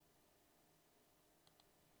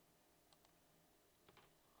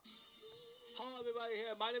everybody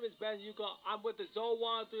here. My name is Ben Yuko. I'm with the Zone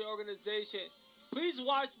 103 organization. Please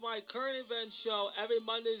watch my current event show every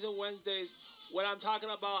Mondays and Wednesdays when I'm talking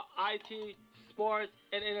about IT, sports,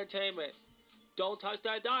 and entertainment. Don't touch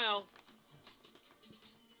that dial.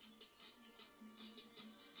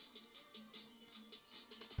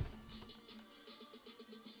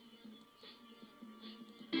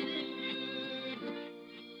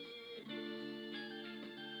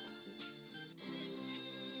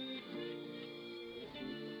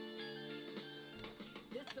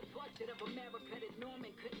 This is a portrait of America that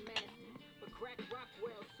Norman couldn't master. But crack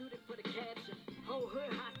Rockwell suited for the capture. Whole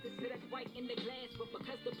hood hostage to that white in the glass. But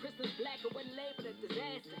because the prison's black, it wasn't labeled a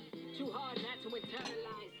disaster. Too hard not to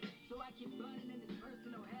internalize. So I keep burning in this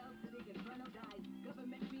personal hell so they can internalize.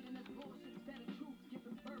 Government feeding us bullshit instead of truth.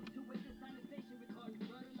 Giving birth to a dishonest nation we call you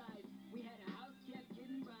fertilize. We had a house kept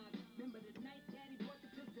getting robbed. Remember the night daddy brought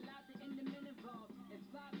the pistol out to end the men involved. As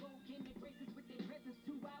 5 came in graces with their presence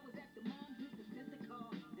 2 hours after mom used to send the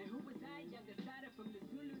call. And who was I? Youngest daughter from the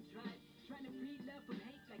Zulu tribe. Trying to breed love from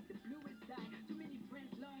hate like the bluest side. Too many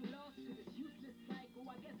friends long lost to this useless cycle.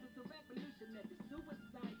 I guess it's a revolution that is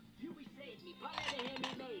suicide. Huey saved me, part of the hand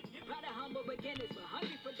he made. Proud of humble beginners, but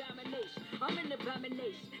hungry for domination. I'm an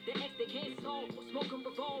abomination, the X they can't solve. Smoking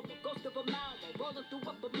revolver, ghost of a Malmo, rolling through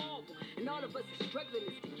up a marble. And all of us are struggling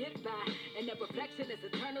is to get by. And that reflection is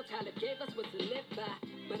eternal, Talib gave us what to live by.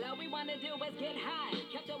 But all we wanna do is get high.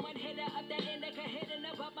 Kept on one hitter up that indica, hitting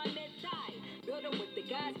above my mid-thigh. Building with the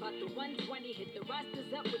guys, about the 120. Hit the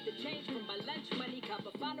rosters up with the change from my lunch money. Cop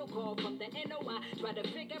a final call from the NOI. Try to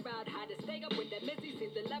figure out how to stay up when the Missy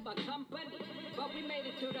seems to love our company. But we made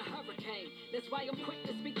it through the hurricane. That's why I'm quick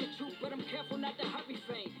to speak the truth, but I'm careful not to hurry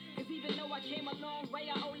fame. Cause even though I came a long way,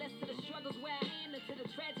 I owe less to the struggles where I am than to the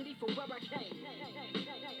tragedy from where I came.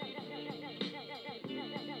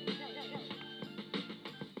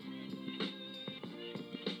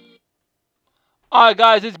 All right,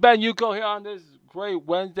 guys, it's Ben Yuko here on this great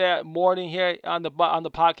Wednesday morning here on the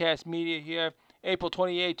podcast media here, April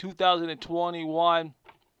 28, 2021.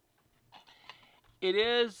 It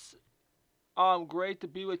is great to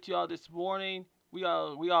be with y'all this morning. We got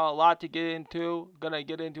a lot to get into. Gonna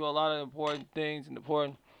get into a lot of important things and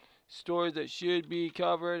important stories that should be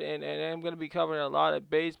covered, and I'm gonna be covering a lot of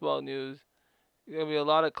baseball news. There's gonna be a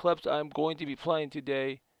lot of clips I'm going to be playing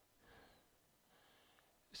today.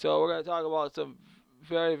 So we're gonna talk about some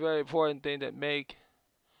very very important things that make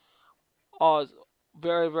us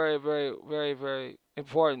very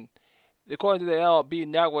important. According to the MLB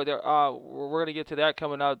Network, we're gonna get to that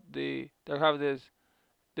coming up. They're having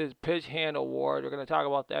this pitch hand award. We're gonna talk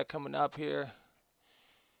about that coming up here.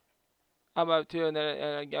 I'm up to, and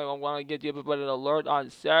again, I want to get you everybody an alert on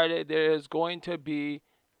Saturday. There is going to be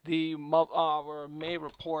our May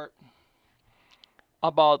report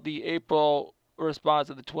about the April response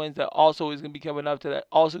of the Twins. That also is going to be coming up to that.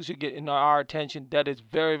 Also should get in our attention. That is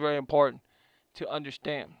very important to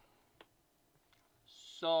understand.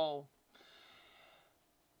 So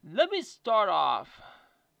let me start off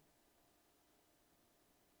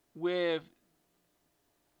with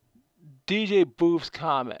DJ Booth's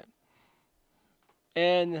comment.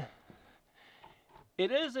 And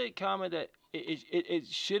it is a comment that it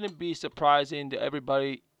shouldn't be surprising to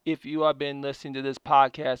everybody if you have been listening to this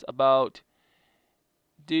podcast about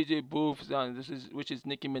DJ Booth's which is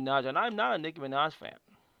Nicki Minaj, and I'm not a Nicki Minaj fan.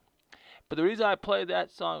 But the reason I played that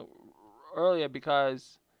song earlier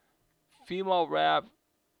because female rap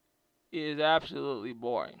is absolutely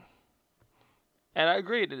boring. And I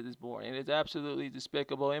agree that it is boring. It's absolutely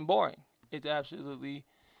despicable and boring. It's absolutely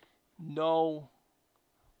no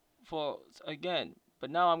for again.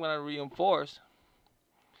 But now I'm gonna reinforce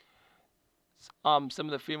some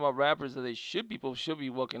of the female rappers that people should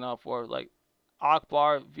be looking out for, like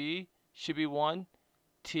Akbar V should be one,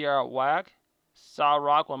 Tierra Whack, Sa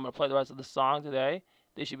Rock. Well, I'm gonna play the rest of the song today.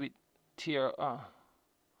 They should be Tierra.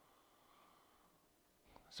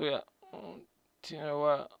 So yeah, Tierra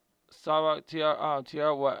Whack, Sa Rock,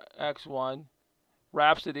 Tierra Whack X1,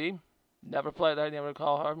 Rhapsody. Never played that. Never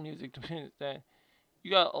call her music to me. You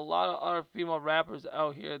got a lot of other female rappers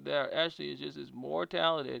out here that actually is just as more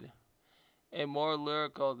talented and more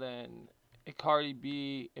lyrical than a Cardi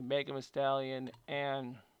B, a Megan Thee Stallion,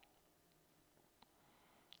 and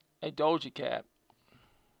a Doja Cat.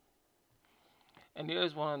 And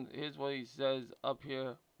here's what he says up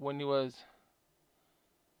here when he was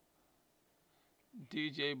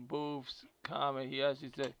DJ Booth's comment. He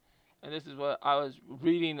actually said, and this is what I was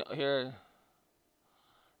reading here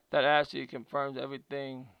that actually confirms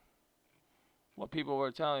everything what people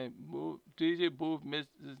were telling. DJ Booth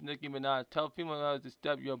misses Nicki Minaj. Tell female to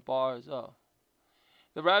step your bars up.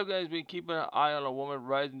 The rap game has been keeping an eye on a woman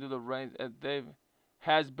rising through the ranks as there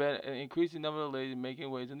has been an increasing number of ladies making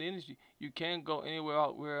waves in the industry. You can't go anywhere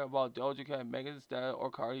out where about Doja Cat, Megan Thee Stallion, or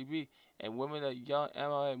Cardi B. And women like Young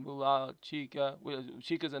Emma and Mullah, Chica. Well,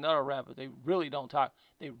 Chica's another rapper. They really don't talk.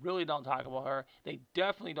 They really don't talk about her. They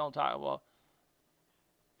definitely don't talk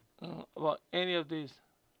about any of these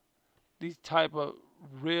type of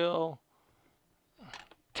real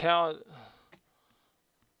talent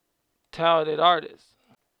talented artists.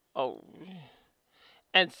 Oh,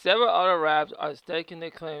 and several other raps are staking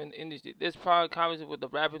their claim in the industry. This product comments with the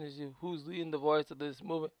rap industry who's leading the voice of this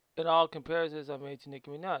movement. In all comparisons are made to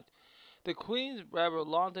Nicki Minaj. The Queen's rapper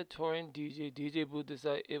longtime touring DJ Boo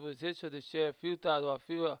decided it was his turn to share a few thoughts about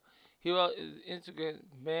female. He wrote his Instagram,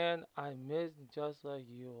 "Man, I miss just like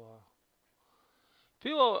you are."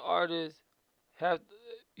 Female artists have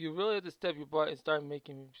you really have to step your butt and start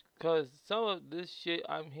making music, because some of this shit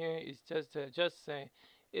I'm hearing is just saying.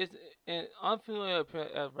 It's an unfamiliar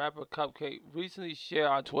appearance as rapper Cupcake recently shared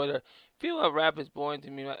on Twitter. Female rap is boring to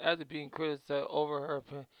me after being criticized over her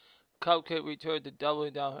appearance. Cupcake returned to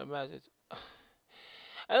doubling down her message.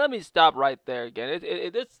 And let me stop right there again.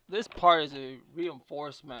 This part is a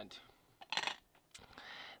reinforcement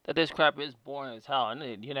that this crap is boring as hell,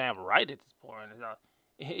 and you're damn right it's boring as hell.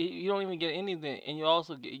 You don't even get anything, and you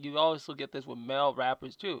also get this with male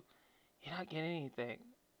rappers too. You're not getting anything.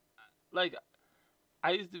 Like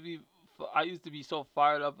I used to be, I used to be so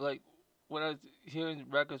fired up. Like when I was hearing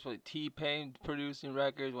records like T Pain producing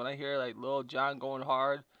records, when I hear like Lil Jon going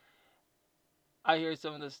hard, I hear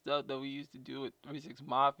some of the stuff that we used to do with 36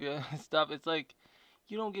 Mafia and stuff. It's like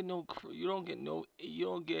you don't get no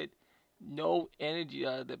energy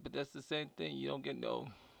out of it. But that's the same thing. You don't get no.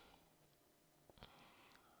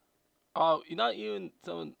 Oh, you're not even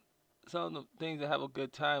some of the things that have a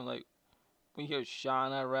good time. Like when you hear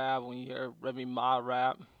Shauna rap, when you hear Remy Ma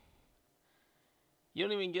rap, you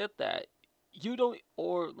don't even get that. You don't.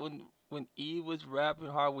 Or when Eve was rapping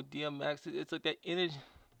hard with DMX, it's like that energy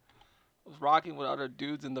was rocking with other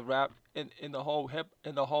dudes in the rap in the whole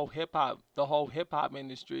hip hop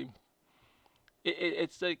industry.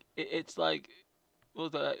 It's like what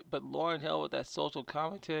was that? But Lauren Hill with that social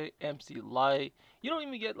commentary, MC Light. You don't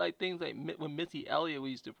even get like things like when Missy Elliott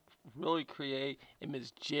we used to really create, and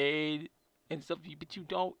Miss Jade and stuff. But you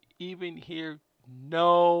don't even hear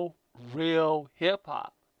no real hip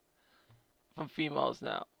hop from females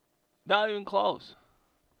now. Not even close.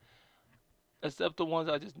 Except the ones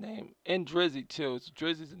I just named. And Drizzy too. So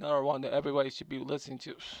Drizzy's another one that everybody should be listening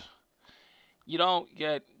to. You don't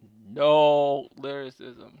get no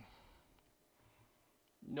lyricism.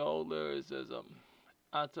 No lyricism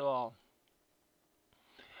at all.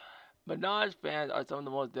 Minaj fans are some of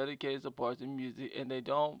the most dedicated supporters in music, and they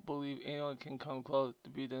don't believe anyone can come close to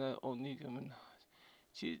beating that Onika Minaj.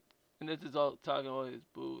 She, and this is all talking about his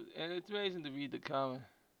booze, and it's amazing to read the comment.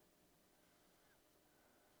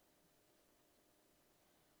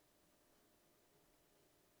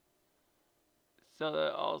 So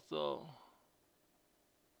that also,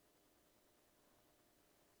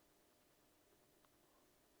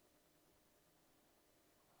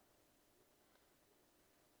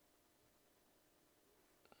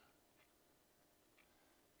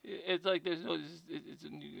 it's like there's no,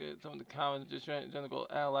 some of the comments just trying to go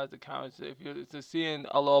analyze the comments. If you're just seeing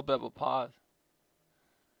a little bit of a pause.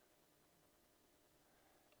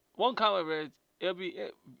 One comment reads,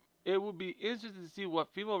 it would be interesting to see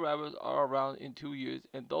what female rappers are around in 2 years,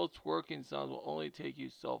 and those twerking songs will only take you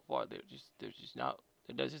so far. They're just not.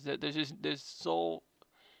 There's so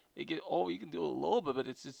it get over. You can do a little bit, but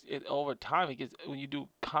it's just over time. It gets when you do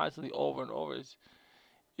constantly over and over.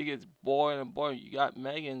 It gets boring and boring. You got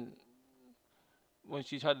Megan when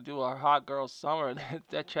she tried to do her hot girl summer.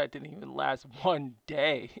 That track didn't even last one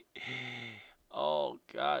day. Oh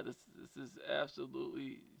God, this is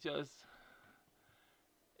absolutely just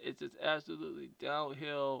it's just absolutely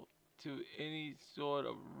downhill to any sort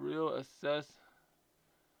of real assessment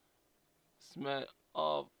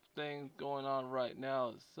of things going on right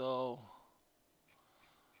now. So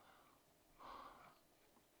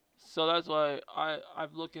that's why I'm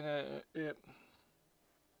looking at it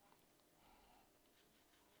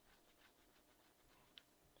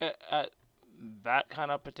at that kind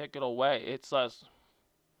of particular way. It's less.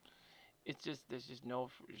 It's just there's no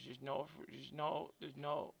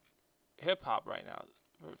hip hop right now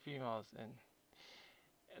for females, and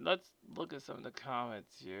let's look at some of the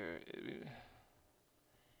comments here.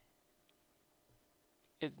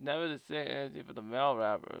 It's never the same energy for the male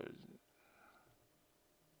rappers.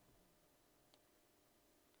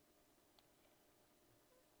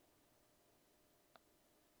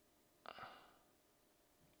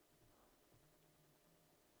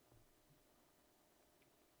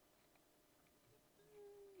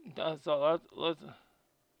 So let's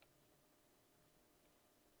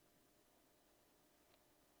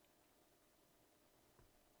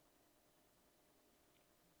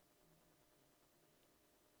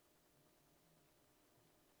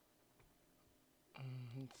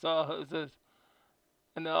so it says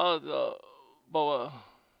and the other but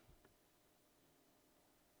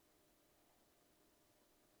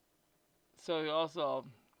so he also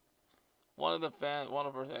one of her fans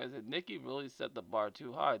said Nikki really set the bar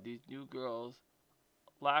too high. These new girls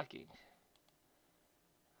lacking.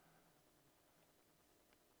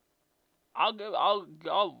 I'll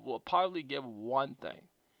will probably give one thing.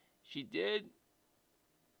 She did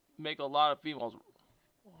make a lot of females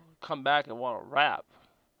come back and want to rap.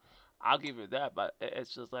 I'll give her that, but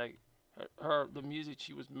it's just like the music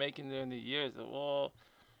she was making during the years. Well,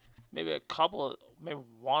 maybe a couple, maybe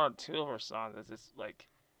one or two of her songs. It's just like,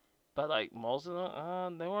 but like most of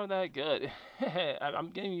them, they weren't that good. I'm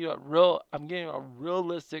giving you I'm giving you a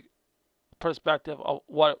realistic perspective of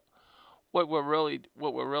what we're really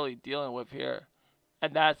dealing with here,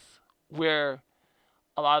 and that's where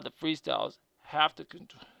a lot of the freestyles have to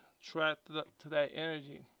contract to that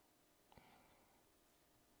energy.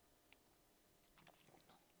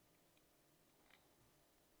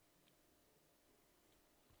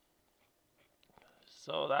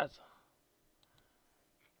 So that's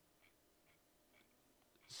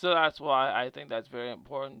why I think that's very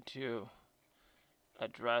important to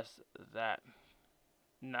address that.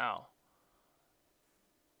 Now,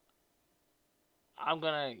 I'm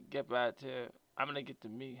gonna get to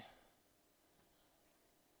me.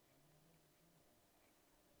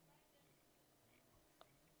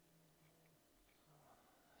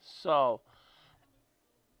 So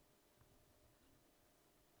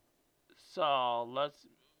let's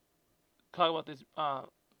talk about this.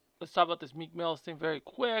 Let's talk about this Meek Mill thing very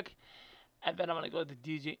quick, and then I'm gonna go to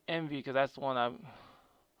DJ Envy because that's the one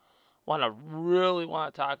I really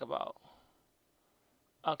want to talk about.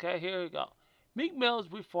 Okay, here we go. Meek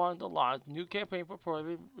Mill's reformed the laws. New campaign for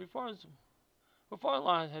reforms. Reform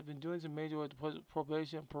lines have been doing some major work to put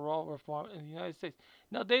probation and parole reform in the United States.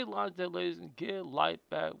 Now they launched their latest Get Light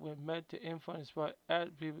Back when meant to influence inspire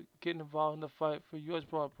add people getting involved in the fight for U.S.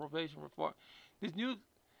 probation reform. This new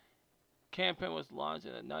campaign was launched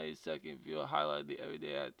in a 90-second video highlighting the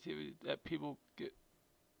everyday activities that people get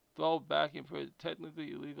thrown back in prison,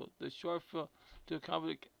 technically illegal. The short film to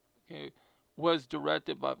accompany was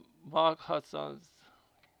directed by Mark Hudson.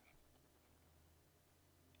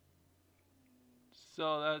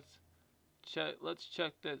 So let's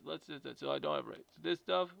check this. Let's just so I don't have right. So this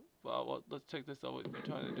stuff. Well, let's check this out. What we're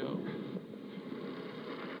trying to do.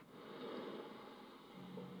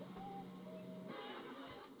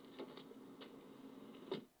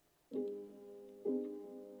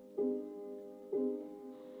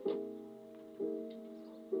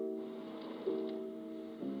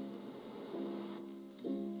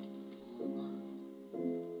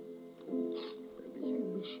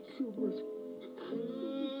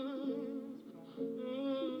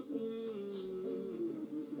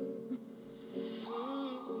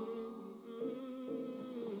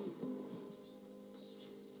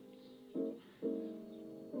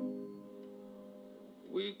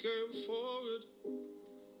 We came forward,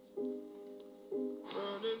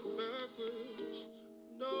 running backwards.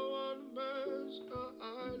 No unman's an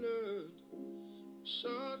island.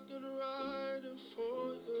 Shotgun riding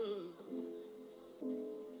for you.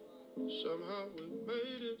 Somehow we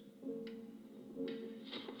made it,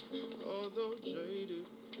 although jaded.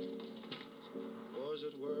 Was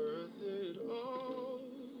it worth it all?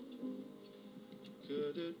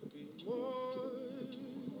 Could it be more?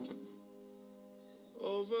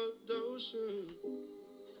 Overdosing.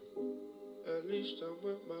 At least I'm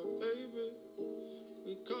with my baby.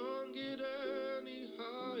 We can't get any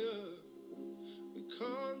higher. We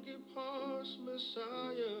can't get past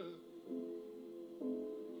Messiah.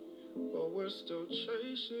 But we're still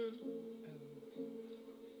chasing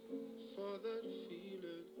for that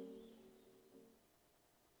feeling.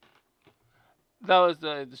 That was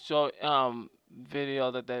the show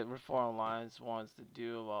video that the Reform Alliance wants to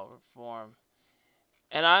do about reform.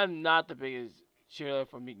 And I'm not the biggest cheerleader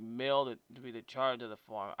for Meek Mill to be the charge of the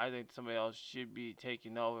reform. I think somebody else should be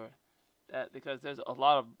taking over that because there's a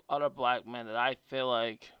lot of other black men that I feel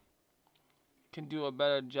like can do a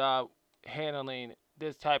better job handling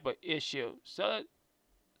this type of issue. So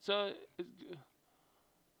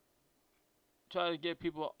try to get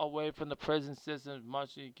people away from the prison system as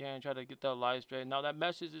much as you can. Try to get their lives straight. Now that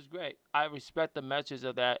message is great. I respect the message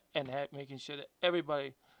of that and making sure that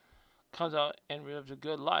everybody comes out and lives a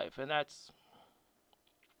good life. And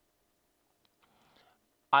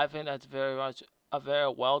I think that's very much a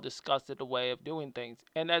very well discussed way of doing things,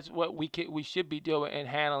 and that's what we should be doing and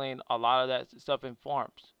handling a lot of that stuff in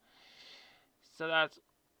forms. So that's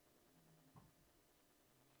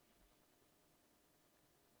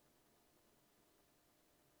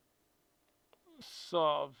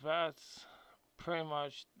pretty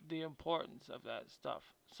much the importance of that stuff.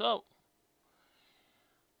 So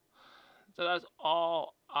that's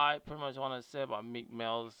all I pretty much want to say about Meek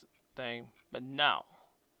Mill's thing. But now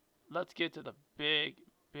let's get to big,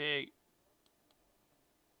 the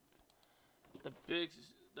big,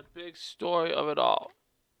 the big story of it all.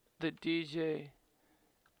 The DJ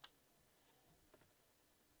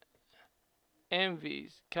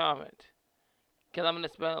Envy's comment. Because I'm going to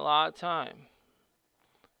spend a lot of time,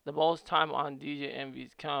 the most time on DJ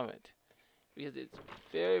Envy's comment. Because it's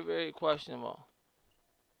very, very questionable.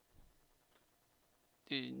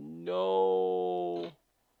 There's no,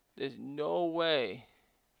 there's no way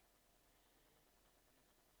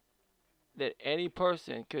that any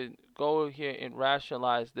person could go here and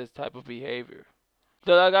rationalize this type of behavior.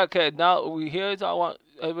 So like, okay, now here's I want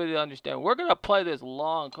everybody to understand. We're gonna play this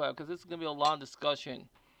long clip because this is gonna be a long discussion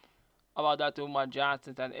about Dr. Umar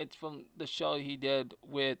Johnson, and it's from the show he did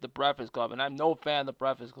with the Breakfast Club. And I'm no fan of the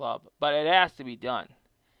Breakfast Club, but it has to be done.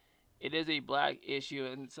 It is a black issue,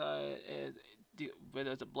 and so but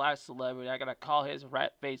there's a black celebrity. I gotta call his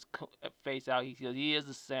rat face out. He is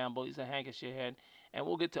a sample. He's a handkerchief head. And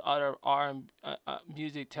we'll get to other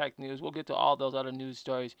music tech news. We'll get to all those other news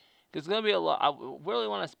stories. There's gonna be a lot. I really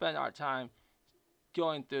want to spend our time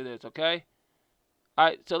going through this. Okay. All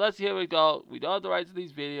right. So here we go. We don't have the rights to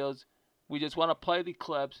these videos. We just want to play the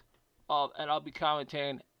clips and I'll be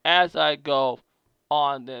commenting as I go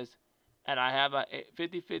on this. And I have a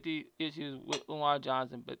 50-50 issues with Umar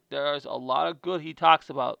Johnson, but there's a lot of good he talks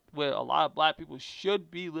about where a lot of black people should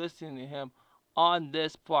be listening to him on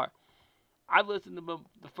this part. I listened to him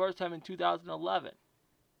the first time in 2011,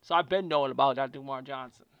 so I've been knowing about Dr. Umar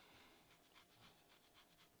Johnson.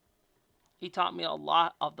 He taught me a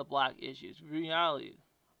lot of the black issues, reality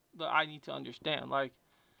that I need to understand, like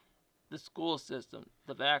the school system,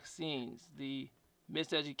 the vaccines, the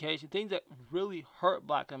miseducation, things that really hurt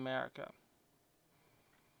black America.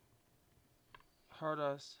 Hurt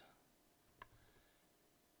us.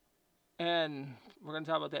 And we're going to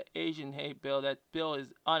talk about that Asian hate bill. That bill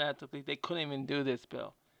is unethical. They couldn't even do this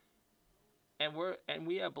bill. And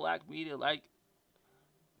we have black media like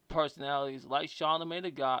personalities like Charlamagne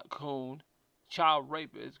the God Coon, child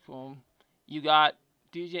rapist Coon. You got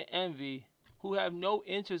DJ Envy, who have no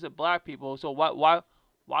interest in black people. So why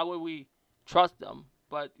would we trust them?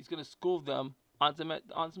 But he's gonna school them on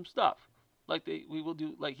some stuff, like we will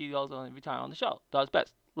do, like he does on every time on the show. Does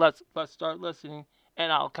best. Let's start listening,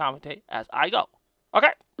 and I'll commentate as I go.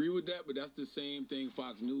 Okay. Agree with that, but that's the same thing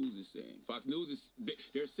Fox News is saying. Fox News is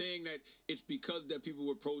they're saying that it's because that people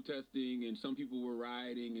were protesting and some people were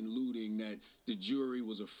rioting and looting that the jury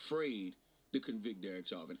was afraid to convict Derek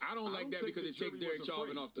Chauvin. I don't like that because it takes Derek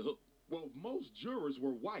Chauvin off the hook. Well, most jurors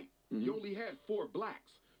were white. Mm-hmm. You only had 4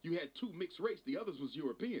 blacks. You had 2 mixed race. The others was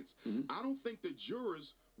Europeans. Mm-hmm. I don't think the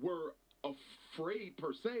jurors were afraid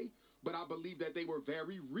per se, but I believe that they were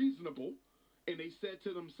very reasonable, and they said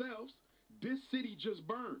to themselves, this city just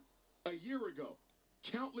burned a year ago.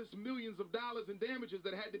 Countless millions of dollars in damages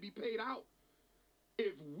that had to be paid out.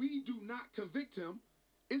 If we do not convict him,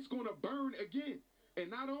 it's going to burn again. And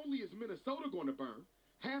not only is Minnesota going to burn,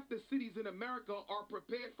 half the cities in America are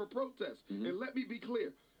prepared for protests. Mm-hmm. And let me be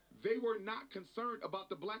clear, they were not concerned about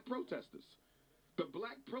the black protesters. The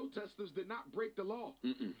black protesters did not break the law.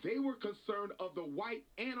 Mm-mm. They were concerned of the white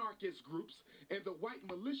anarchist groups and the white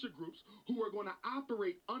militia groups who were going to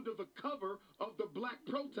operate under the cover of the black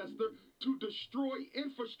protester to destroy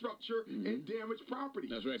infrastructure and damage property.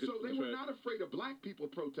 That's right. So they were not afraid of black people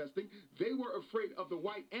protesting. They were afraid of the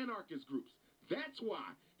white anarchist groups. That's why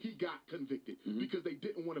he got convicted, because they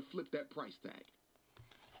didn't want to flip that price tag.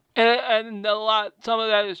 And some of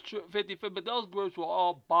that is true, 50-50, but those groups were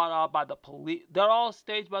all bought out by the police. They're all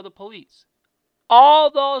staged by the police.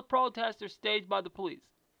 All those protests are staged by the police.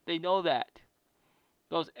 They know that.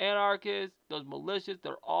 Those anarchists, those militias,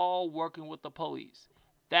 they're all working with the police.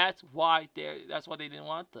 That's why they didn't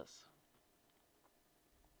want this.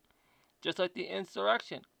 Just like the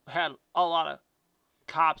insurrection had a lot of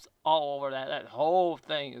cops all over that. That whole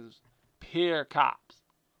thing is pure cops.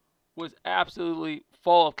 Was absolutely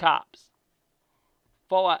full of cops.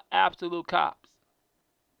 Full of absolute cops.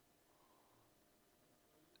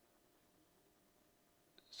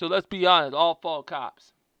 So let's be honest, all full of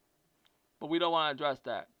cops. But we don't want to address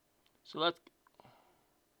that. So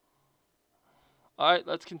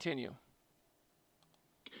let's continue.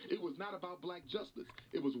 It was not about black justice.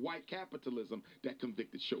 It was white capitalism that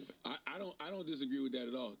convicted Chauvin. I don't disagree with that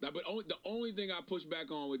at all. But the only thing I push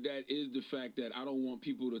back on with that is the fact that I don't want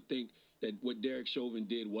people to think that what Derek Chauvin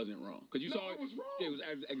did wasn't wrong. Because it was wrong. It was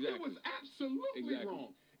exactly. It was absolutely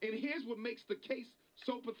wrong. And here's what makes the case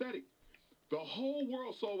so pathetic. The whole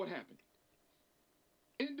world saw what happened.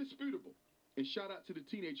 Indisputable. And shout out to the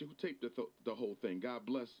teenager who taped the whole thing. God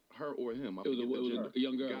bless her or him. It was a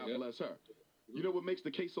young girl. God bless her. You know what makes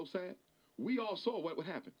the case so sad? We all saw what would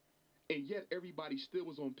happen. And yet everybody still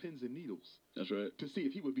was on pins and needles. That's right. To see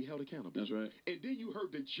if he would be held accountable. That's right. And then you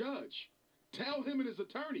heard the judge tell him and his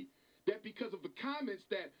attorney that because of the comments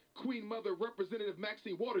that Queen Mother Representative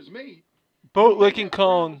Maxine Waters made, bootlicking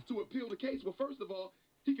cone, to appeal the case. Well, first of all,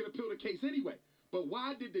 he could appeal the case anyway. But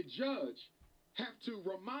why did the judge have to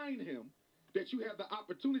remind him that you have the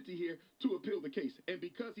opportunity here to appeal the case? And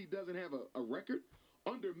because he doesn't have a record,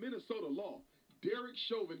 under Minnesota law, Derek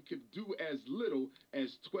Chauvin could do as little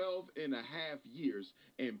as 12 and a half years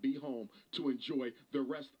and be home to enjoy the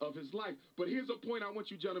rest of his life. But here's a point I want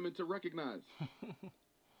you gentlemen to recognize.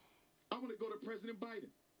 I want to go to President Biden.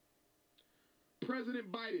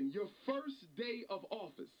 President Biden, your first day of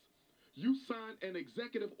office, you signed an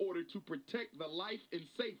executive order to protect the life and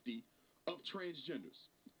safety of transgenders.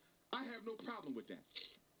 I have no problem with that.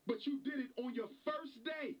 But you did it on your first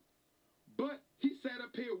day. But he sat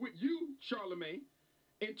up here with you, Charlemagne,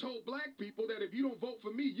 and told black people that if you don't vote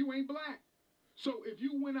for me, you ain't black. So if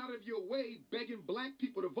you went out of your way begging black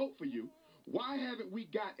people to vote for you, why haven't we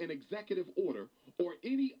got an executive order or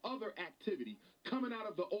any other activity coming out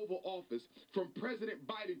of the Oval Office from President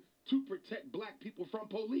Biden to protect black people from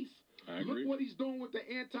police? I agree. Look what he's doing with the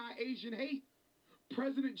anti-Asian hate.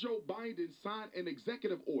 President Joe Biden signed an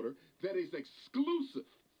executive order that is exclusive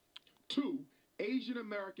to Asian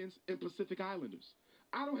Americans and Pacific Islanders.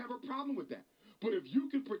 I don't have a problem with that. But if you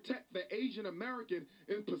can protect the Asian American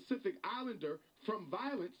and Pacific Islander from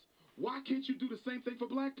violence, why can't you do the same thing for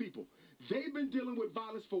black people? They've been dealing with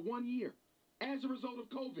violence for 1 year as a result of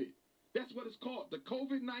COVID. That's what it's called, the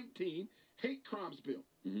COVID-19 Hate Crimes Bill.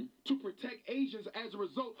 Mm-hmm. To protect Asians as a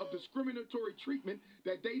result of discriminatory treatment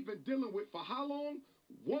that they've been dealing with for how long?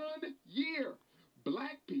 1 year.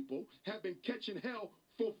 Black people have been catching hell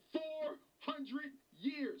for 400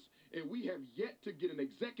 years. And we have yet to get an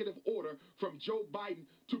executive order from Joe Biden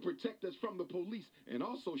to protect us from the police. And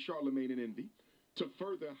also, Charlemagne and Envy, to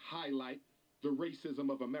further highlight the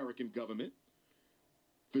racism of American government,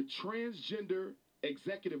 the transgender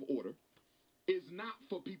executive order is not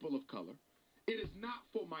for people of color. It is not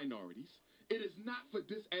for minorities. It is not for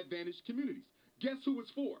disadvantaged communities. Guess who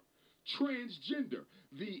it's for? Transgender.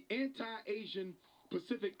 The anti-Asian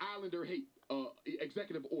Pacific Islander hate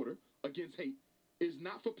executive order against hate is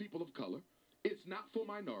not for people of color. It's not for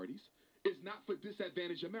minorities. It's not for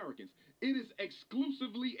disadvantaged Americans. It is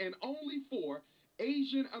exclusively and only for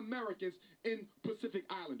Asian Americans and Pacific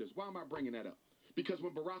Islanders. Why am I bringing that up? Because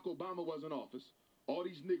when Barack Obama was in office, all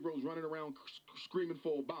these Negroes running around screaming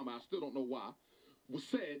for Obama, I still don't know why, was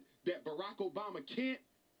said that Barack Obama can't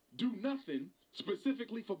do nothing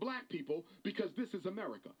specifically for black people because this is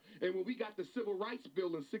America. And when we got the Civil Rights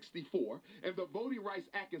Bill in 64 and the Voting Rights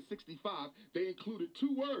Act in 65, they included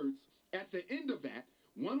 2 words at the end of that.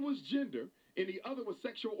 One was gender and the other was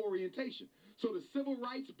sexual orientation. So the Civil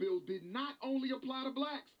Rights Bill did not only apply to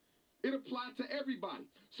blacks, it applied to everybody.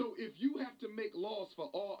 So if you have to make laws for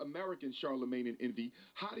all Americans, Charlemagne and Envy,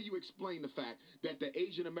 how do you explain the fact that the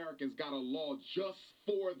Asian Americans got a law just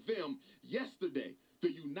for them? Yesterday,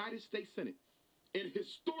 the United States Senate, in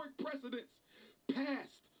historic precedence, passed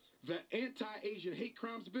the anti-Asian hate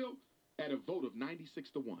crimes bill at a vote of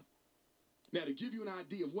 96-1. Now, to give you an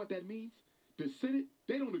idea of what that means, the Senate,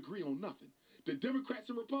 they don't agree on nothing. The Democrats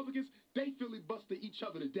and Republicans, they filibuster each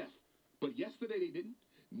other to death. But yesterday they didn't.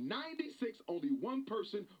 96, only one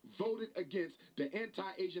person voted against the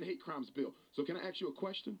anti-Asian hate crimes bill. So can I ask you a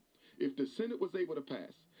question? If the Senate was able to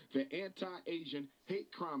pass the anti-Asian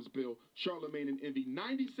hate crimes bill, Charlemagne and Envy,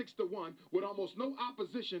 96-1 with almost no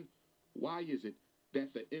opposition, why is it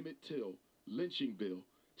that the Emmett Till lynching bill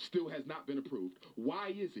still has not been approved? Why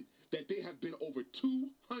is it that there have been over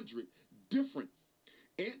 200 different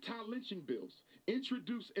anti-lynching bills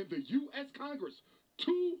introduced in the U.S. Congress?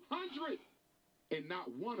 200! And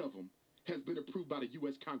not one of them has been approved by the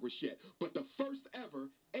U.S. Congress yet. But the first ever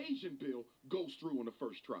Asian bill goes through on the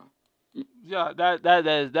first try. Yeah,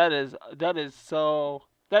 that is so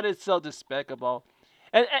despicable,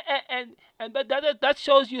 and that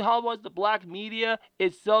shows you how much the black media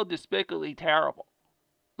is so despicably terrible.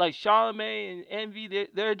 Like Charlemagne and Envy,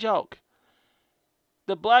 they're a joke.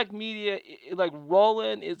 The black media, like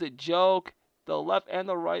Roland, is a joke. the left and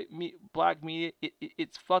the right black media,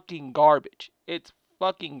 it's fucking garbage. It's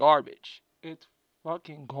fucking garbage. It's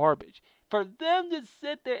fucking garbage. For them to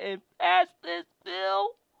sit there and pass this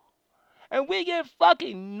bill and we get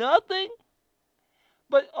fucking nothing.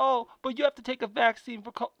 But you have to take a vaccine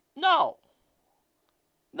for no.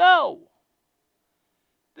 No.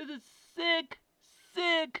 This is sick,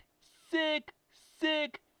 sick, sick,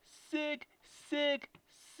 sick, sick, sick,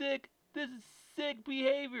 sick. This is sick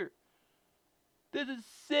behavior. This is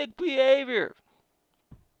sick behavior.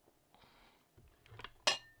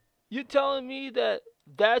 You telling me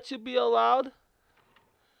that should be allowed?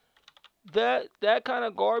 That kind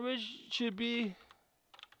of garbage should be.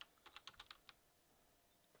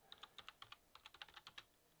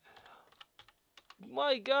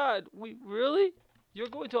 My God, really? You're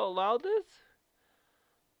going to allow this?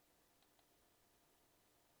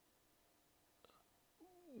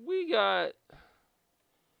 We got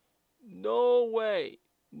no way,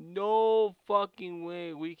 no fucking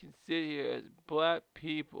way we can sit here as black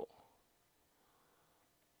people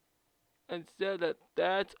and say that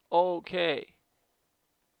that's okay.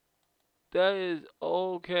 That is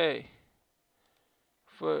okay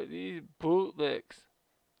for these bootlicks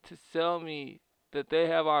to sell me that they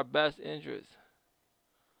have our best interests.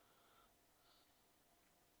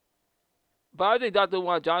 But I think Dr.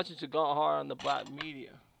 Umar Johnson should go hard on the black media,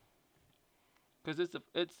 because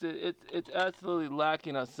it's absolutely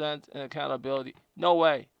lacking a sense and accountability. No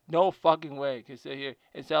way, no fucking way can sit here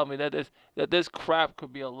and tell me that this crap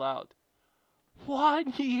could be allowed.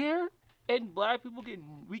 1 year and black people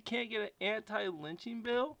we can't get an anti-lynching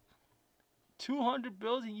bill. 200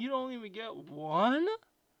 bills and you don't even get one.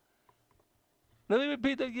 Let me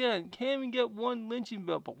repeat that again. Can't even get one lynching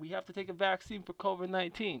bill, but we have to take a vaccine for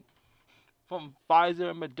COVID-19 from Pfizer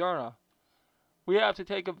and Moderna. We have to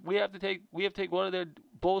take one of their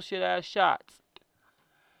bullshit ass shots.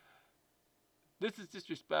 This is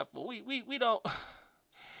disrespectful. We don't.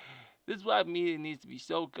 This black media needs to be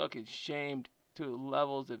so fucking shamed to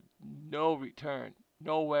levels of no return.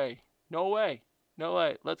 No way. No way. No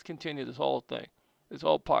way. Let's continue this whole thing. This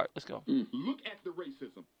whole part. Let's go. Look at the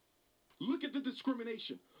racism. Look at the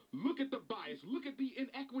discrimination. Look at the bias. Look at the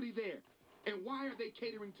inequity there. And why are they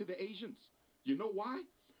catering to the Asians? You know why?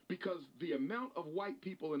 Because the amount of white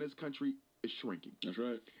people in this country is shrinking. That's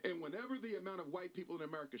right. And whenever the amount of white people in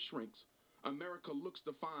America shrinks, America looks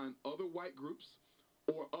to find other white groups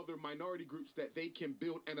or other minority groups that they can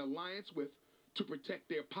build an alliance with to protect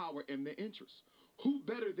their power and their interests. Who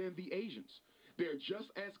better than the Asians? They're just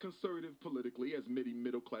as conservative politically as many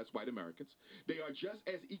middle-class white Americans. They are just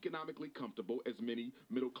as economically comfortable as many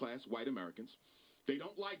middle-class white Americans. They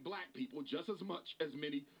don't like black people just as much as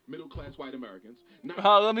many middle-class white Americans.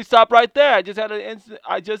 Let me stop right there. I just had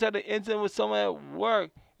an incident with someone at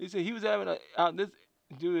work. He said he was having this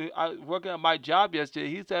dude. I was working at my job yesterday.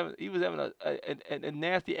 He was having a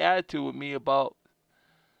nasty attitude with me about.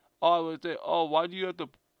 I was saying, why do you have to?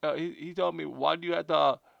 He told me, why do you have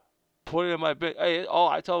to put it in my bed? Hey,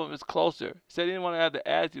 I told him it's closer. He said he didn't want to have the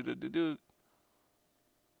attitude. The dude.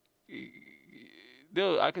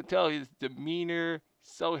 Dude, I can tell his demeanor.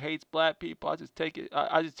 So hates black people. I just take it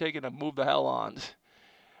and move the hell on.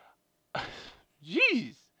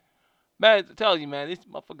 Jeez, man, I tell you, man, these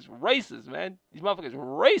motherfuckers racist, man. These motherfuckers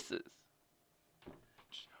racist.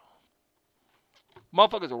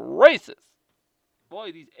 Motherfuckers racist.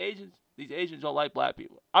 Boy, these Asians don't like black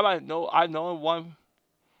people. I've known one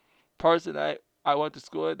person that I went to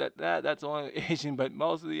school with that's only Asian, but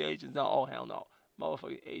most of the Asians don't. Oh hell no,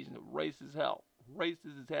 motherfucking Asians are racist as hell.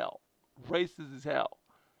 Racist as hell. Racist as hell.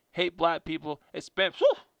 Hate black people. Hispanics.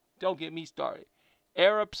 Don't get me started.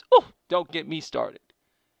 Arabs. Don't get me started.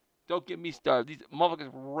 Don't get me started. These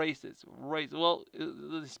motherfuckers racist. Racist. Well,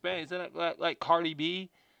 the Hispanics, isn't it like Cardi B,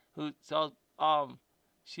 who sells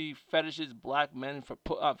she fetishes black men for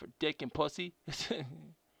dick and pussy.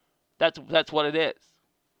 That's what it is.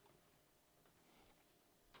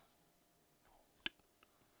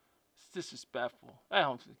 It's disrespectful.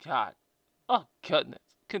 God. Oh, goodness.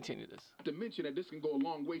 Continue this. To mention that this can go a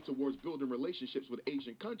long way towards building relationships with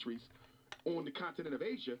Asian countries on the continent of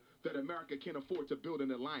Asia, that America can't afford to build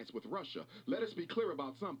an alliance with Russia. Let us be clear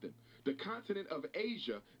about something. The continent of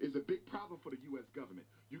Asia is a big problem for the U.S. government.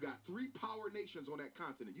 You got 3 power nations on that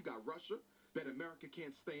continent. You got Russia, that America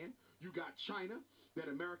can't stand. You got China, that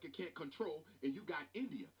America can't control. And you got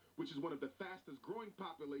India, which is one of the fastest growing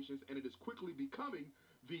populations, and it is quickly becoming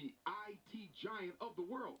the IT giant of the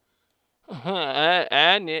world.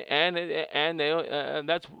 And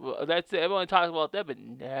that's everyone talks about that, but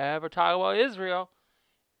never talk about Israel.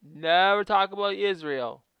 Never talk about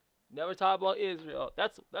Israel. Never talk about Israel.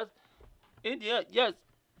 That's India, yes.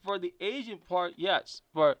 For the Asian part, yes.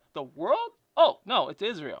 For the world, oh no, it's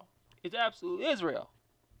Israel. It's absolutely Israel.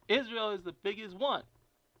 Israel is the biggest one.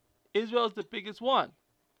 Israel is the biggest one.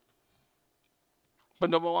 But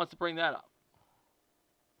no one wants to bring that up.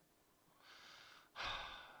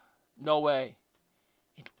 No way.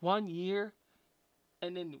 In 1 year,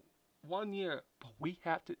 and then 1 year, but we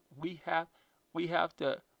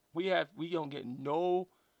don't get no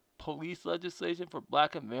police legislation for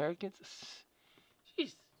Black Americans.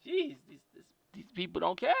 Jeez, jeez, these people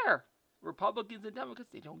don't care. Republicans and Democrats,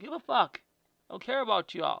 they don't give a fuck. Don't care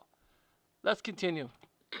about y'all. Let's continue.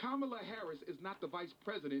 Kamala Harris is not the vice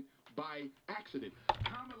president by accident.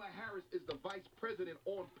 Kamala Harris is the vice president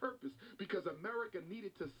on purpose because America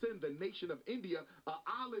needed to send the nation of India an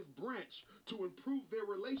olive branch to improve their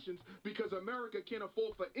relations because America can't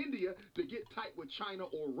afford for India to get tight with China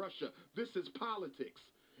or Russia. This is politics.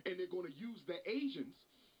 And they're going to use the Asians,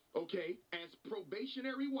 okay, as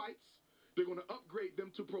probationary whites. They're going to upgrade them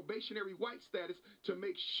to probationary white status to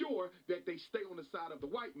make sure that they stay on the side of the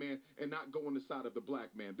white man and not go on the side of the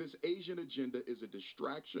black man. This Asian agenda is a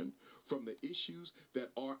distraction from the issues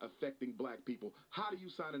that are affecting black people. How do you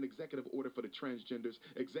sign an executive order for the transgenders,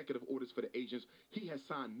 executive orders for the Asians? He has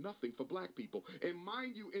signed nothing for black people. And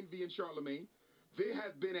mind you, Envy and Charlemagne, there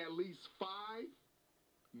have been at least 5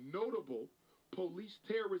 notable police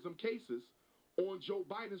terrorism cases on Joe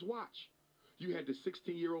Biden's watch. You had the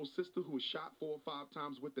 16-year-old sister who was shot 4 or 5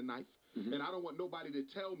 times with the knife. Mm-hmm. And I don't want nobody to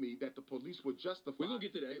tell me that the police were justified. We're going to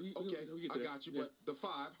get to that. I got you. Yeah. But the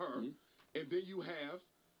 5, her. Mm-hmm. And then you have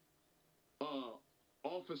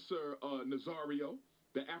Officer Nazario,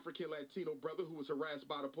 the African Latino brother who was harassed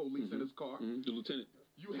by the police in his car. Mm-hmm. The lieutenant.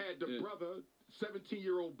 You had the brother,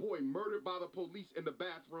 17-year-old boy, murdered by the police in the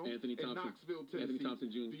bathroom in Knoxville, Tennessee. Anthony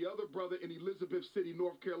Thompson Jr. The other brother in Elizabeth City,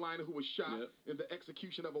 North Carolina, who was shot in the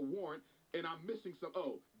execution of a warrant. And I'm missing some.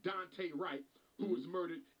 Oh, Dante Wright, who was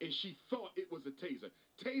murdered, and she thought it was a taser.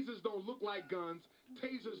 Tasers don't look like guns.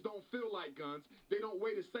 Tasers don't feel like guns. They don't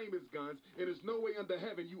weigh the same as guns. And there's no way under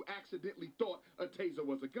heaven you accidentally thought a taser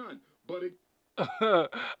was a gun. But it.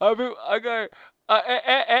 I mean, I got.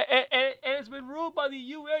 And it's been ruled by the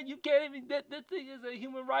UN. You can't even. This thing is a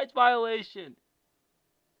human rights violation.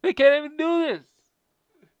 They can't even do this.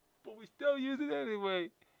 But we still use it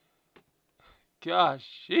anyway. Gosh,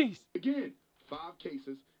 jeez. Again, 5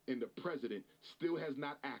 cases, and the president still has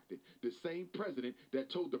not acted. The same president that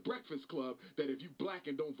told the Breakfast Club that if you black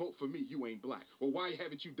and don't vote for me, you ain't black. Well, why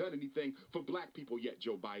haven't you done anything for black people yet,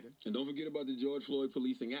 Joe Biden? And don't forget about the George Floyd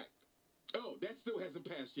Policing Act. Oh, that still hasn't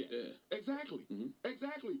passed yet. Yeah. Exactly. Mm-hmm.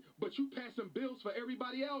 Exactly. But you passing bills for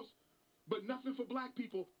everybody else, but nothing for black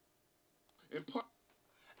people.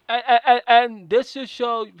 And this should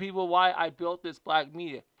show people why I built this black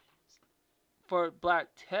media. For black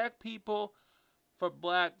tech people, for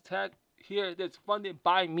black tech here that's funded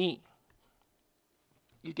by me.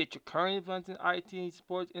 You get your current events in IT,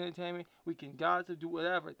 sports, entertainment. We can gossip, do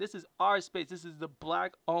whatever. This is our space. This is the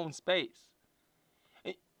black-owned space.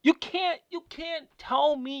 And you can't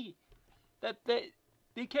tell me that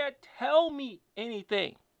they can't tell me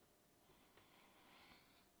anything.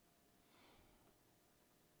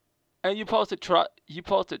 And you're supposed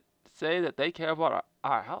to say that they care about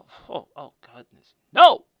our health. Oh goodness.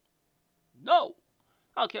 No.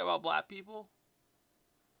 I don't care about black people.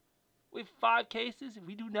 We have 5 cases and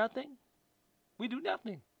we do nothing. We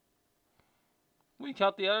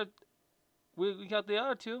count the other. We count the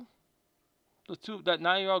other 2. The 2, that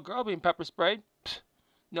 9-year-old girl being pepper sprayed. Psh,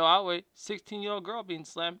 no outrage. 16-year-old girl being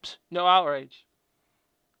slammed. Psh, no outrage.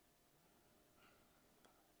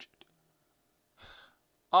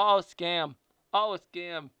 Oh, scam.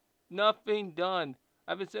 Nothing done.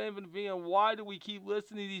 I've been saying from the beginning, why do we keep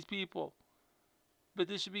listening to these people? But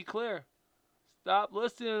this should be clear. Stop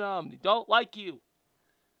listening to them. They don't like you.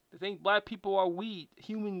 They think black people are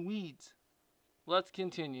human weeds. Let's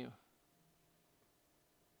continue.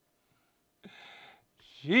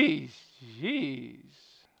 Jeez.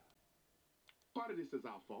 Part of this is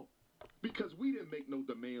our fault because we didn't make no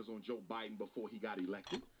demands on Joe Biden before he got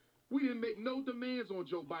elected. We didn't make no demands on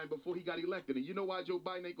Joe Biden before he got elected. And you know why Joe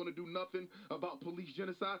Biden ain't going to do nothing about police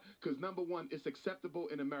genocide? Because number 1, it's acceptable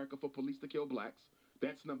in America for police to kill blacks.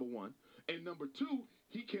 That's number 1. And number 2,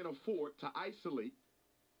 he can't afford to isolate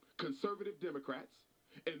conservative Democrats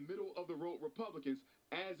and middle-of-the-road Republicans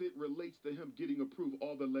as it relates to him getting approved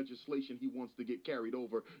all the legislation he wants to get carried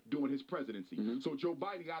over during his presidency. So Joe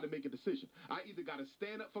Biden got to make a decision. I either got to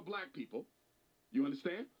stand up for black people, you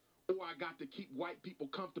understand? or I got to keep white people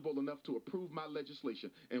comfortable enough to approve my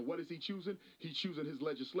legislation. And what is he choosing? He's choosing his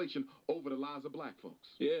legislation over the lives of black folks.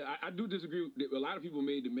 Yeah, I do disagree. A lot of people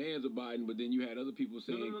made demands of Biden, but then you had other people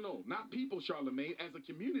saying, No. Not people, Charlemagne, as a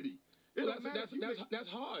community. Well, that's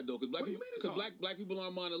hard, though, because black people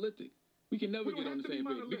aren't monolithic. We can never get on the same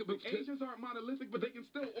page. Asians aren't monolithic, but they can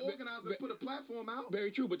still organize and put a platform out. Very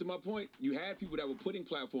true, but to my point, you had people that were putting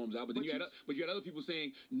platforms out, but then you had other people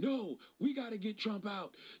saying, no, we got to get Trump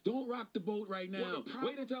out. Don't rock the boat right now.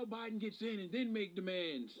 Wait until Biden gets in and then make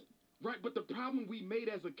demands. Right, but the problem we made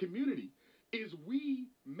as a community is we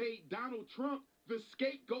made Donald Trump the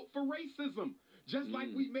scapegoat for racism. Just like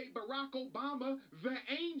we made Barack Obama the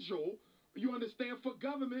angel, you understand, for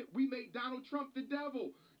government, we made Donald Trump the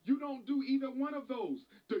devil. You don't do either one of those.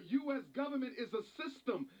 The U.S. government is a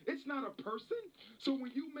system. It's not a person. So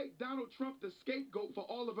when you make Donald Trump the scapegoat for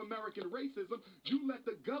all of American racism, you let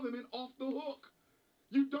the government off the hook.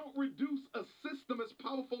 You don't reduce a system as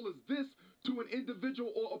powerful as this to an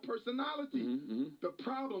individual or a personality. The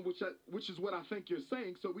problem, which is what I think you're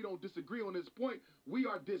saying, so we don't disagree on this point, we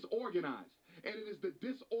are disorganized. And it is the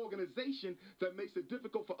disorganization that makes it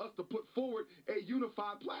difficult for us to put forward a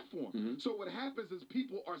unified platform. So what happens is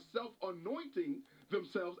people are self-anointing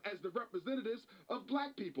themselves as the representatives of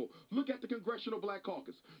black people. Look at the Congressional Black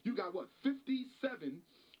Caucus. You got, 57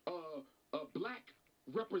 black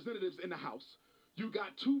representatives in the House. You got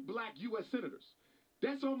 2 black U.S. senators.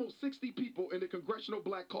 That's almost 60 people in the Congressional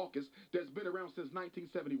Black Caucus that's been around since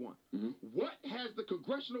 1971. What has the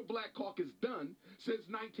Congressional Black Caucus done since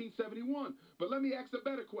 1971? But let me ask a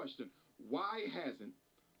better question. Why hasn't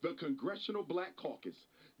the Congressional Black Caucus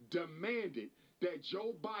demanded that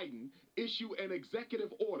Joe Biden issue an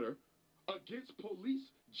executive order against police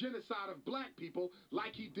genocide of black people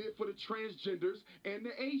like he did for the transgenders and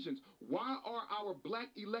the Asians? Why are our black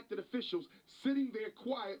elected officials sitting there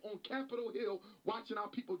quiet on Capitol Hill watching our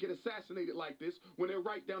people get assassinated like this when they're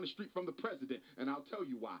right down the street from the president? And I'll tell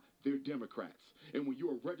you why. They're Democrats. And when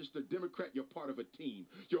you're a registered Democrat, you're part of a team.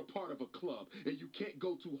 You're part of a club. And you can't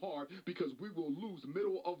go too hard because we will lose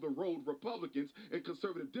middle-of-the-road Republicans and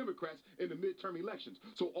conservative Democrats in the midterm elections.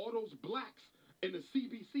 So all those blacks and the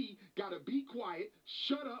CBC got to be quiet,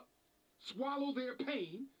 shut up, swallow their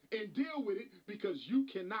pain, and deal with it because you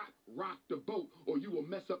cannot rock the boat or you will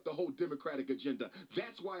mess up the whole Democratic agenda.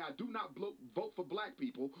 That's why I do not vote for black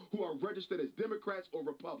people who are registered as Democrats or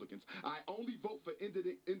Republicans. I only vote for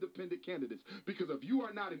independent candidates because if you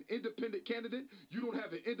are not an independent candidate, you don't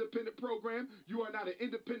have an independent program, you are not an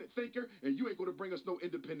independent thinker, and you ain't going to bring us no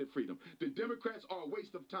independent freedom. The Democrats are a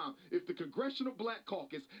waste of time. If the Congressional Black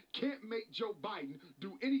Caucus can't make Joe Biden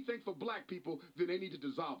do anything for black people, then they need to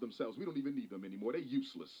dissolve themselves. We don't even need them anymore. They're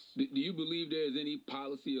useless. Do you believe there's any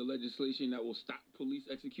policy or legislation that will stop police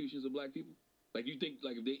executions of black people? Like, you think,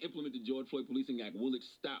 like, if they implement the George Floyd Policing Act, will it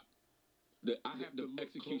stop the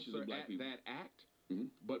executions of black people? That act,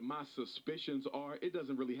 but my suspicions are it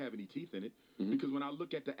doesn't really have any teeth in it because when I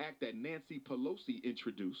look at the act that Nancy Pelosi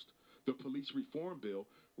introduced, the police reform bill,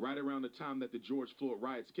 right around the time that the George Floyd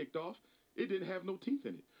riots kicked off, it didn't have no teeth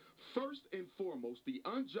in it. First and foremost, the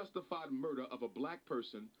unjustified murder of a black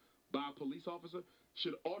person by a police officer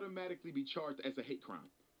should automatically be charged as a hate crime.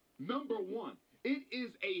 Number one, it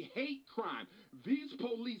is a hate crime. These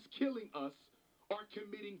police killing us are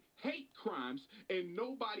committing hate crimes, and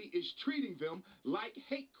nobody is treating them like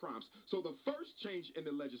hate crimes. So the first change in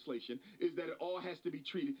the legislation is that it all has to be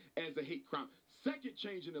treated as a hate crime. Second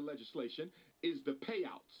change in the legislation is the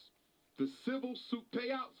payouts. The civil suit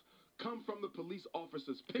payouts come from the police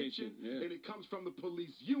officer's pension, and it comes from the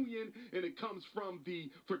police union, and it comes from the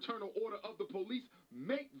fraternal order of the police.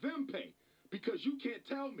 Make them pay, because you can't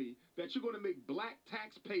tell me that you're going to make black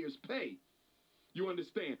taxpayers pay, you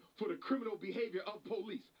understand, for the criminal behavior of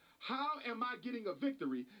police. How am I getting a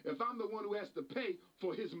victory if I'm the one who has to pay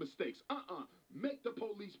for his mistakes? Make the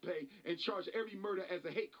police pay and charge every murder as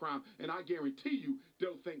a hate crime, and I guarantee you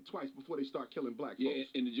they'll think twice before they start killing black folks. Yeah,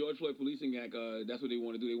 in the George Floyd Policing Act, that's what they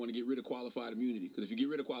want to do. They want to get rid of qualified immunity, because if you get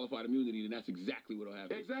rid of qualified immunity, then that's exactly what will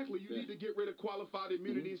happen. Exactly. You need to get rid of qualified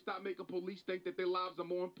immunity and stop making police think that their lives are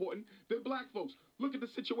more important than black folks. Look at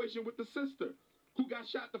the situation with the sister who got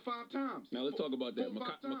shot 5 times. Now let's talk about that.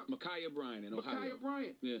 Ma'Khia Bryant in Ohio. Ma'Khia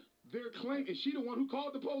Bryant. Yeah. They're claiming, and she the one who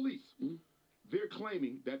called the police. They're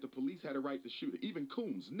claiming that the police had a right to shoot her. Even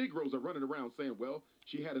coons, Negroes are running around saying, well,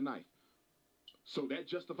 she had a knife. So that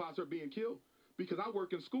justifies her being killed? Because I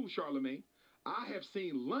work in school, Charlemagne. I have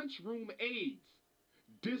seen lunchroom aides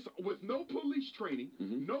with no police training,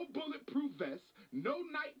 no bulletproof vests, no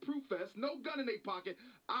night-proof vests, no gun in their pocket.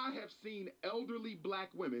 I have seen elderly black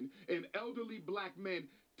women and elderly black men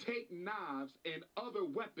take knives and other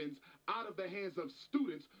weapons out of the hands of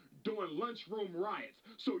students during lunchroom riots.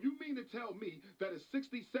 So you mean to tell me that a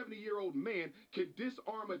 60, 70-year-old man can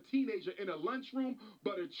disarm a teenager in a lunchroom,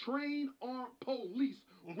 but a trained armed police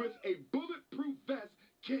with a bulletproof vest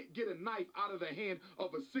can't get a knife out of the hand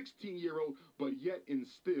of a 16-year-old, but yet and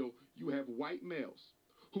still you have white males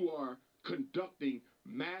who are conducting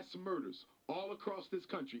mass murders all across this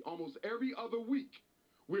country. Almost every other week,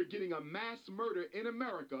 we're getting a mass murder in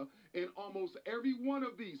America, and almost every one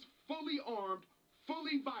of these fully armed,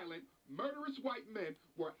 fully violent, murderous white men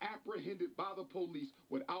were apprehended by the police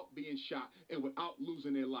without being shot and without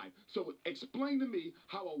losing their life. So explain to me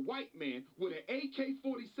how a white man with an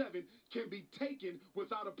AK-47 can be taken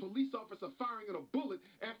without a police officer firing a bullet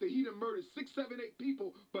after he done murdered 6, 7, 8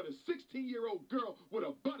 people, but a 16-year-old girl with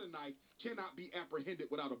a butter knife cannot be apprehended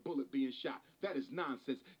without a bullet being shot. That is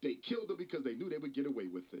nonsense. They killed her because they knew they would get away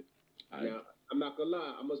with it. Now, I'm not gonna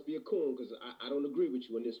lie, I must be a coon because I don't agree with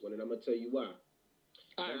you on this one, and I'm gonna tell you why.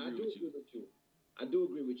 I agree with you. I do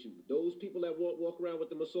agree with you. Those people that walk around with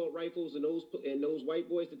them assault rifles and those white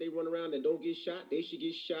boys that they run around that don't get shot, they should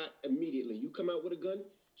get shot immediately. You come out with a gun,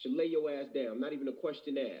 should lay your ass down. Not even a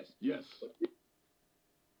question asked. Yes. But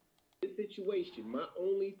this situation, my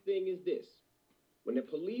only thing is this. When the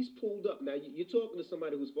police pulled up, now you're talking to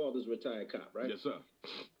somebody whose father's a retired cop, right? Yes, sir.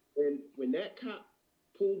 And when that cop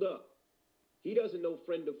pulled up, he doesn't know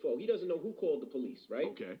friend or foe. He doesn't know who called the police, right?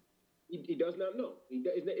 Okay. He does not know.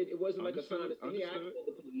 It wasn't like a sign that said, "Hey, I called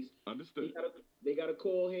the police." Understood. They got a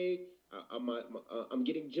call. Hey, I'm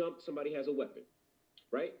getting jumped. Somebody has a weapon,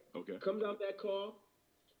 right? Okay. Comes out that car.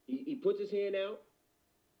 He puts his hand out.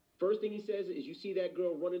 First thing he says is, "You see that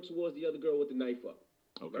girl running towards the other girl with the knife up."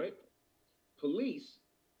 Okay. Right? Police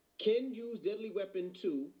can use deadly weapon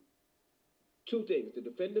to two things: to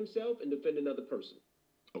defend himself and defend another person.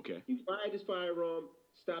 Okay. He fired his firearm,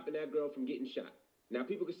 stopping that girl from getting shot. Now,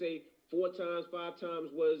 people could say 4 times, 5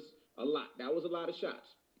 times was a lot. That was a lot of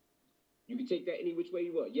shots. You can take that any which way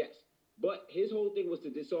you want, yes. But his whole thing was to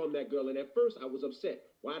disarm that girl. And at first, I was upset.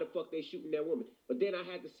 Why the fuck they shooting that woman? But then I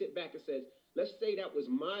had to sit back and say, let's say that was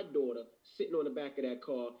my daughter sitting on the back of that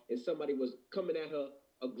car and somebody was coming at her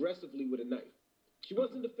aggressively with a knife. She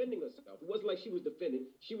wasn't defending herself. It wasn't like she was defending.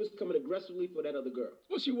 She was coming aggressively for that other girl.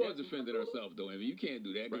 Well, she was defending herself, though. I mean, you can't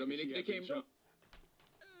do that. Because, I mean, they came up.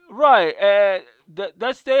 Right, and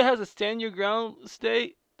that state has a stand your ground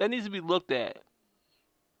state that needs to be looked at.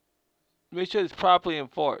 Make sure it's properly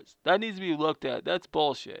enforced. That needs to be looked at. That's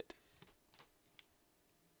bullshit.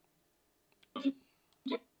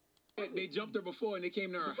 They jumped her before and they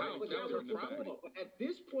came to her house. That was her property. But at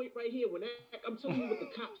this point right here, when I'm telling you what the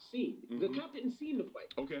cop seen. The cop didn't see the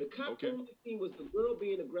fight. Okay. The cop only seen was the girl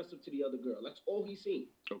being aggressive to the other girl. That's all he seen.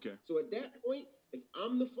 Okay. So at that point, if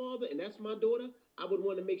I'm the father and that's my daughter, I would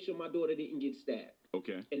want to make sure my daughter didn't get stabbed.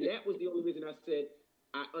 Okay. And that was the only reason I said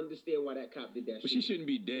I understand why that cop did that. But she shouldn't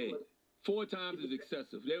be dead. 4 times is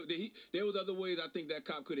excessive. There was other ways I think that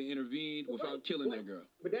cop could have intervened without killing that girl.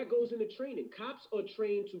 But that goes into training. Cops are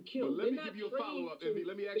trained to kill. But let me give you a follow-up, Envy.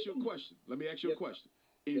 Let me ask you a question.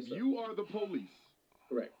 If you are the police,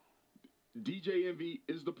 correct. DJ Envy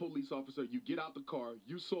is the police officer. You get out the car.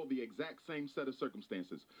 You saw the exact same set of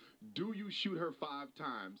circumstances. Do you shoot her 5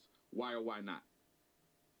 times? Why or why not?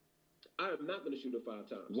 I am not going to shoot her 5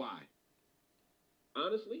 times. Why?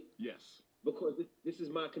 Honestly? Yes. Because this is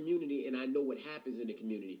my community and I know what happens in the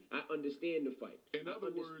community. I understand the fight. In other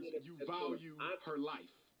words, you value her life.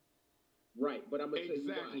 Right, but I'm going to tell you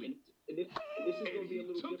why. Exactly. And this is going to be a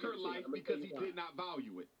little different. He took her life because he did not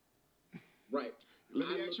value it. Right. Let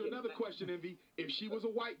me ask you another question, Envy. If she was a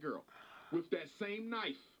white girl with that same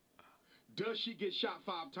knife, does she get shot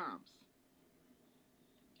 5 times?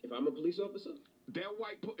 If I'm a police officer?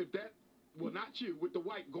 Well, not you, with the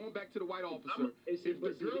white, going back to the white officer, if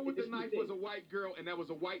the girl with the knife was a white girl and that was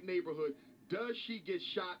a white neighborhood, does she get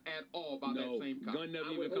shot at all by that same cop? Gun never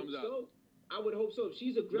even comes out. So. I would hope so. If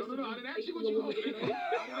she's aggressive. No, I didn't ask you what you hope.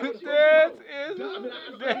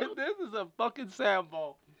 This is a fucking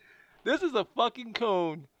Sambo. This is a fucking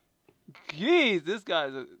coon. Jeez, this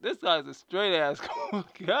guy's a straight ass coon.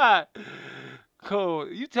 God.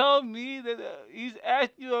 Coon. You telling me that he's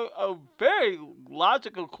asking you a very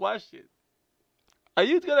logical question. Are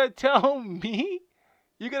you gonna tell me?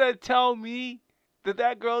 You're gonna tell me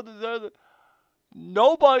that girl deserves it?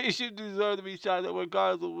 Nobody should deserve to be shot at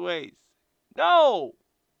regardless of race. No!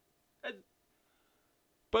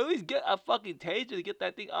 But at least get a fucking taser to get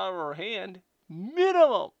that thing out of her hand.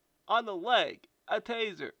 Minimum on the leg. A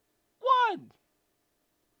taser. 1.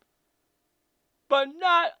 But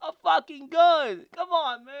not a fucking gun. Come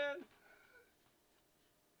on, man.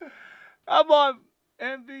 Come on.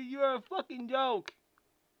 Envy, you're a fucking joke.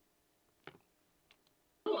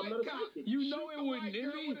 No, I'm not a Cop, psychic. you know Shoot it the wouldn't, white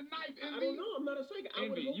girl Envy. with a knife, I Envy. don't know. I'm not a psychic. I would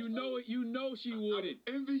Envy, hope you so. know it. You know she wouldn't.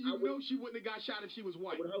 Envy, you I would- know she wouldn't have got shot if she was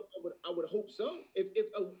white. I would hope so.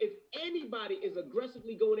 If anybody is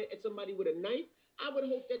aggressively going at somebody with a knife, I would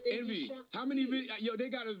hope that they Envy, get shot. how many yo? They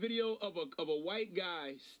got a video of a white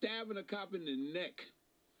guy stabbing a cop in the neck.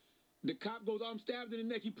 The cop goes, I'm stabbed in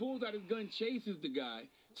the neck. He pulls out his gun, chases the guy,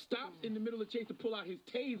 stops in the middle of the chase to pull out his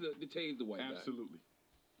taser to tase the white guy. Absolutely.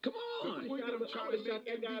 Come The on. point that I'm trying to make,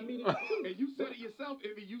 that guy Envy, immediately too. and you said it yourself,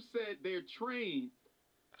 Envy, you said they're trained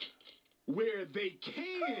where they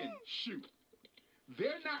can shoot.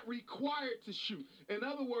 They're not required to shoot. In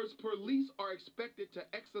other words, police are expected to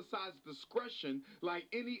exercise discretion like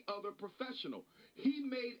any other professional. He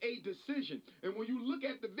made a decision. And when you look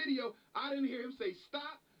at the video, I didn't hear him say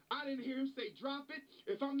stop. I didn't hear him say drop it.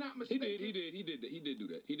 If I'm not He mistaken. did do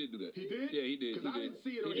that. He did do that. He did? Yeah, he did. Because I didn't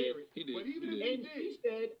see it or hear it. He did. But even He if did. he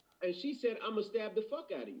did, She said, I'm gonna stab the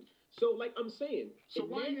fuck out of you. So like I'm saying, so in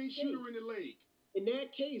why that you ain't shoot case- her in the leg? In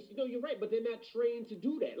that case, you're right, but they're not trained to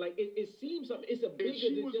do that. Like it seems something. It's a bigger If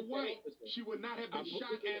she than was just white, that officer. she would not have been I-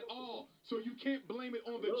 shot at all. So you can't blame it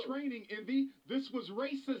on the No. training, Envy. This was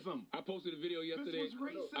racism. I posted a video yesterday. This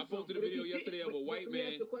was racism. I posted a But if video he yesterday didn't- of a but white let me ask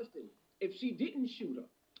man. the question: if she didn't shoot her,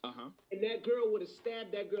 Uh-huh. and that girl would have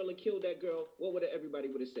stabbed that girl and killed that girl, what would everybody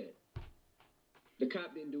would have said? The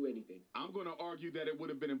cop didn't do anything. I'm going to argue that it would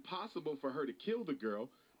have been impossible for her to kill the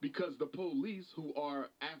girl because the police, who are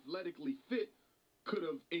athletically fit, could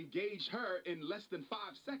have engaged her in less than 5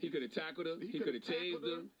 seconds. He could have tackled her. He could have tased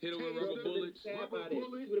her. Hit her with tased rubber her. bullets. Rubber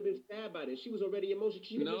bullet. She would have been stabbed by this. She was already emotional.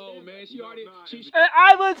 She would've been No, stabbed by man. it. She No, already. nah, She. Envy. And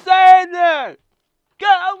I was saying that. Get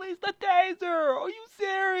at least a taser. Are you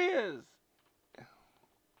serious?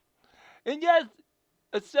 And yes,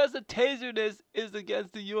 it's just a taser. This is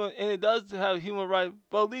against the UN, and it does have human rights.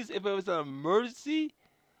 But at least if it was an emergency,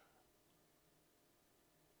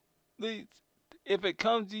 at least if it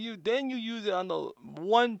comes to you, then you use it on the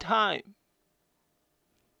one time.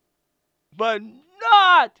 But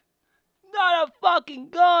not a fucking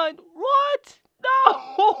gun. What?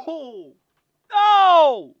 No,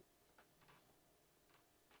 no.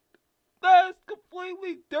 That's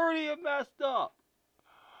completely dirty and messed up.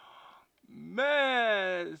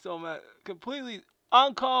 Man, so man, completely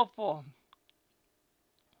uncalled for.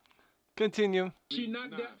 Continue. She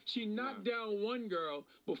knocked Nah, down. She knocked down one girl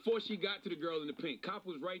before she got to the girl in the pink. Cop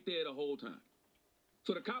was right there the whole time.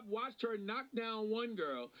 So the cop watched her knock down one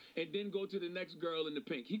girl and then go to the next girl in the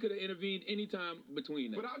pink. He could have intervened anytime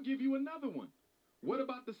between that. But I'll give you another one. What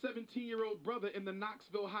about the 17-year-old brother in the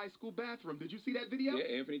Knoxville High School bathroom? Did you see that video?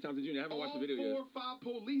 Yeah, Anthony Thompson Jr. I haven't watched the video All yet. 4 or 5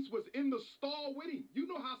 police was in the stall with him. You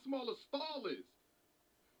know how small a stall is.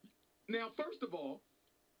 Now, first of all,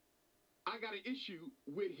 I got an issue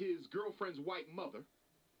with his girlfriend's white mother.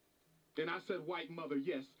 And I said white mother,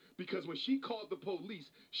 yes, because when she called the police,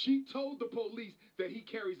 she told the police that he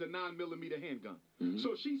carries a 9mm handgun. Mhm.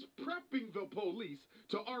 So she's prepping the police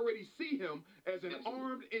to already see him as an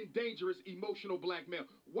armed and dangerous emotional black male.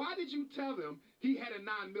 Why did you tell them he had a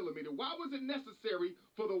 9mm? Why was it necessary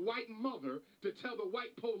for the white mother to tell the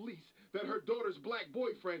white police that her daughter's black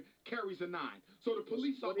boyfriend carries a 9? So the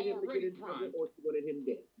police She are wanted him to get already in trouble, primed. or she wanted him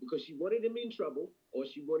dead. Because she wanted him in trouble, or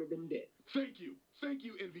she wanted him dead. Thank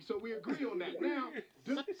you, Envy. So we agree on that. Now,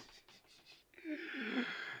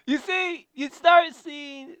 You see, you start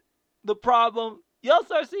seeing the problem. Y'all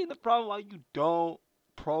start seeing the problem why you don't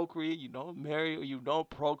procreate, you don't marry, or you don't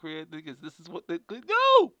procreate because this is what they could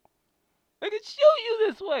do. They could shoot you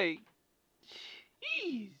this way.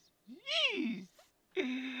 Jeez, jeez.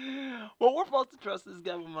 Well, we're supposed to trust this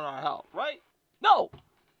government on our health, right? No,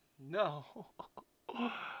 no.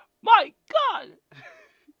 My God.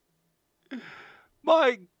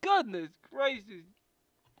 My goodness gracious.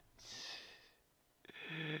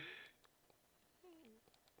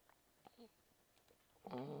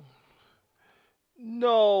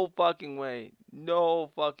 No fucking way.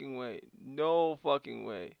 No fucking way. No fucking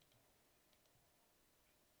way.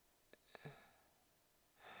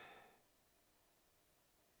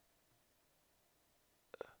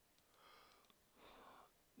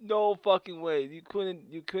 No fucking way. You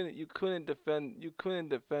couldn't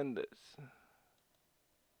defend this.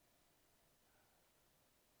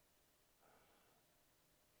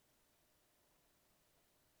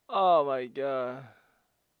 Oh my God.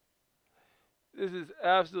 This is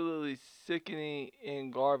absolutely sickening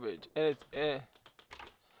and garbage. And it's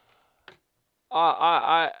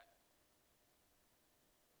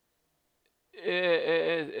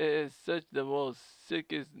it is such the most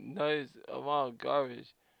sickest, nice amount of garbage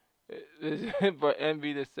for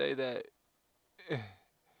Envy to say that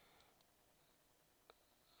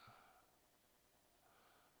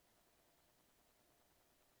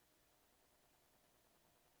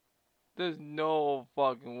There's no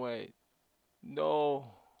fucking way. No.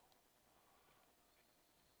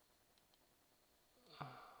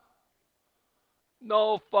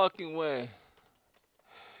 No fucking way.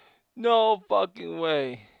 No fucking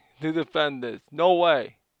way to defend this. No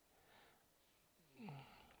way.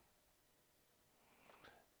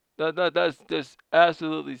 That's just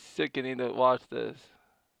absolutely sickening to watch this.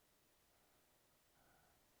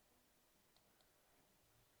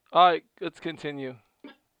 All right, let's continue.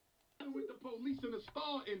 With the police in the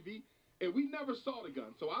stall, Envy, and we never saw the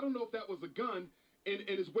gun. So I don't know if that was a gun in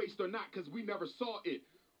his waist or not, because we never saw it.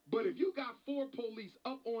 But if you got 4 police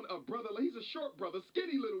up on a brother, he's a short brother,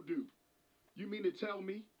 skinny little dude. You mean to tell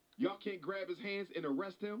me y'all can't grab his hands and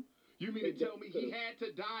arrest him? You mean to tell me he had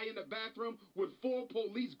to die in the bathroom with 4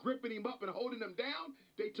 police gripping him up and holding him down?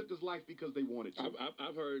 They took his life because they wanted to.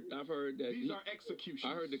 I've heard that These are executions.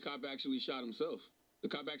 I heard the cop actually shot himself. The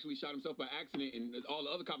cop actually shot himself by accident, and all the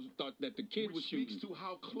other cops thought that the kid was shooting. Which speaks to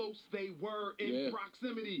how close they were in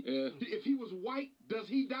proximity. Yeah. If he was white, does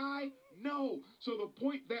he die? No. So the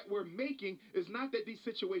point that we're making is not that these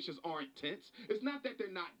situations aren't tense. It's not that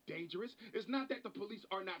they're not dangerous. It's not that the police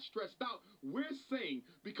are not stressed out. We're saying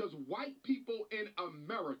because white people in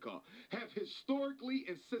America have historically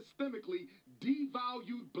and systemically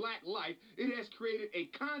devalued black life, it has created a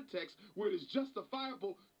context where it is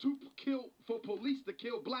justifiable for police to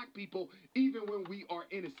kill black people even when we are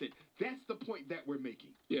innocent. That's the point that we're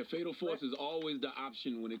making. Yeah, fatal force is always the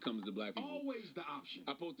option when it comes to black people. Always the option.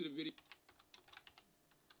 I posted a video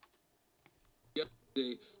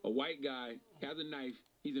yesterday. A white guy has a knife.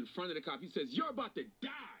 He's in front of the cop. He says, "You're about to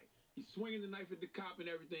die." He's swinging the knife at the cop and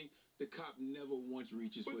everything. The cop never once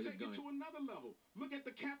reaches for his gun. But take it to another level. Look at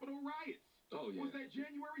the Capitol riots. Oh, yeah. Was that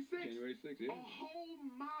January 6th? January 6th, yeah. A whole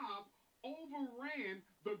mob overran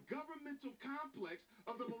the governmental complex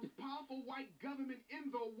of the most powerful white government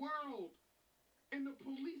in the world. And the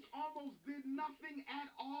police almost did nothing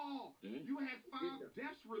at all. Yeah. You had 5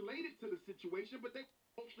 deaths related to the situation, but they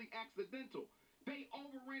were mostly accidental. They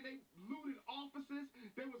overran, they looted offices,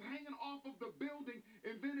 they was hanging off of the building,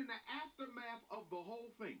 and then in the aftermath of the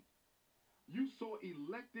whole thing, you saw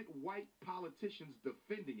elected white politicians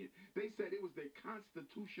defending it. They said it was their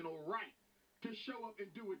constitutional right to show up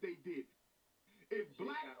and do what they did. If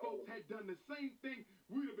black folks had done the same thing,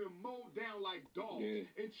 we'd have been mowed down like dogs. Yeah.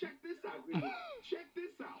 And check this out. Check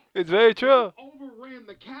this out. It's very true. They overran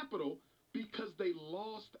the Capitol because they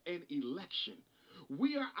lost an election.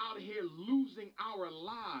 We are out here losing our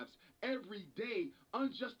lives every day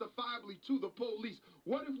unjustifiably to the police.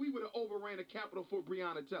 What if we would have overran the Capitol for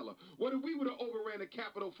Breonna Taylor? What if we would have overran the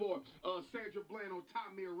Capitol for Sandra Bland or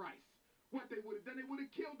Tamir Rice? What they would have done, they would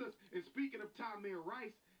have killed us. And speaking of Tamir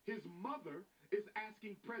Rice, his mother is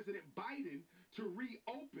asking President Biden to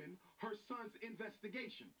reopen her son's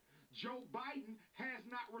investigation. Joe Biden has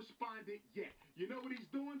not responded yet. You know what he's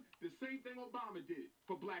doing? The same thing Obama did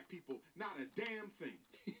for black people. Not a damn thing.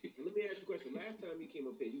 Let me ask you a question. Last time you came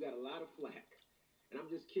up here, you got a lot of flack. And I'm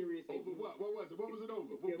just curious. Over what? What was it? What was it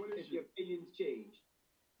over? What if your opinions changed.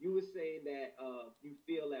 You were saying that you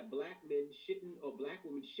feel that black men shouldn't, or black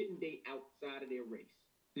women shouldn't date outside of their race.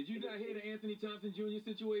 Did you not hear the Anthony Thompson Jr.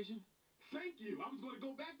 situation? Thank you. I was going to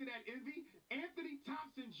go back to that, Envy. Anthony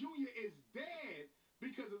Thompson Jr. is dead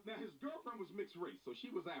because now his girlfriend was mixed race, so she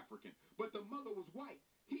was African, but the mother was white.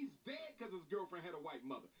 He's dead because his girlfriend had a white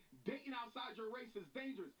mother. Dating outside your race is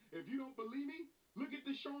dangerous. If you don't believe me, look at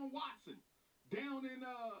Deshaun Watson down in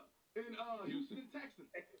Houston, Texas.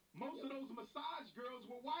 Most of those massage girls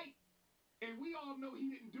were white, and we all know he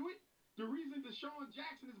didn't do it. The reason Deshaun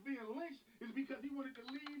Jackson is being lynched is because he wanted to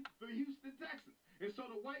leave the Houston Texans. And so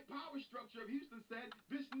the white power structure of Houston said,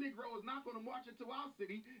 this Negro is not going to march into our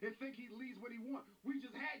city and think he leaves what he wants. We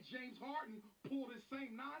just had James Harden pull this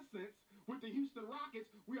same nonsense with the Houston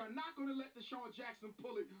Rockets. We are not going to let Deshaun Jackson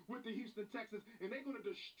pull it with the Houston Texans, and they're going to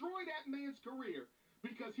destroy that man's career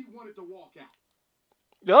because he wanted to walk out.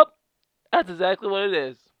 Yup. That's exactly what it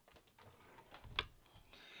is.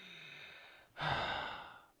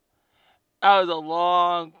 That was a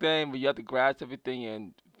long thing, but you have to grasp everything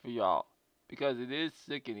in for y'all. Because it is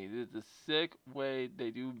sickening. It is a sick way they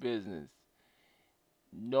do business.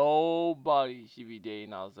 Nobody should be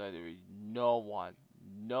dating outside there. No one.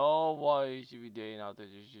 Nobody should be dating out there.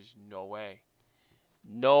 There's just no way.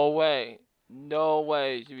 No way. No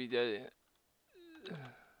way you should be dating.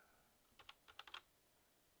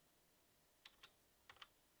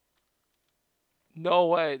 No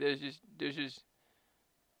way. There's just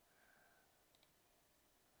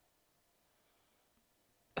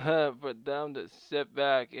for them to sit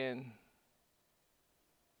back and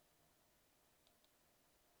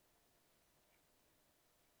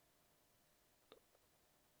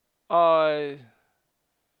uh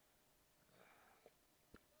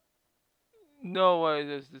no way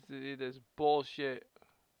this bullshit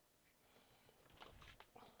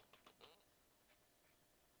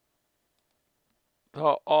to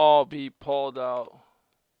all be pulled out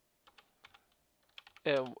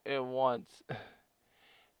at once.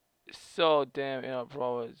 So damn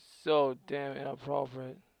inappropriate. So damn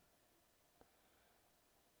inappropriate.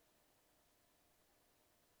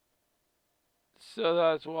 So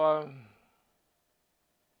that's why.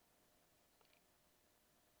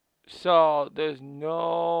 So there's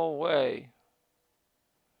no way.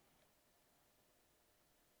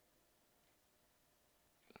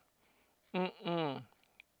 Mm-mm.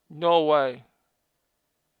 No way.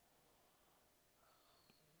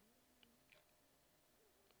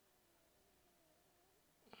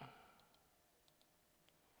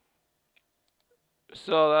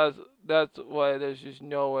 So that's why there's just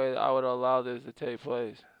no way that I would allow this to take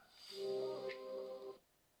place.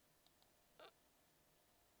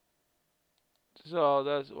 So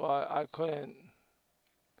that's why I couldn't.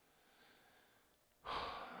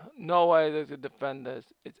 No way they could defend this.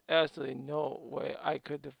 It's absolutely no way I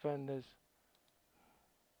could defend this.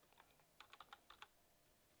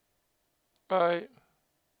 Alright,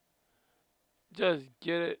 just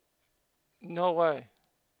get it. No way.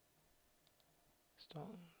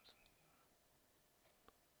 Stop.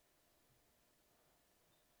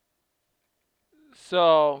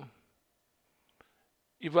 So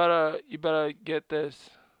you better get this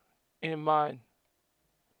in mind.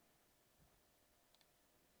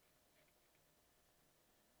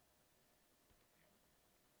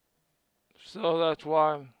 So that's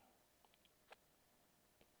why.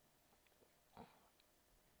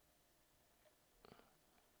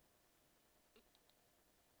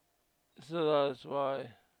 So that's why.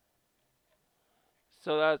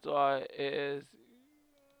 So that's why it is.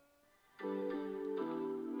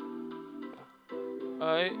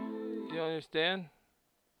 Alright, you understand?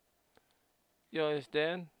 You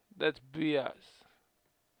understand? That's BS.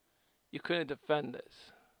 You couldn't defend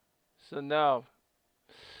this. So now,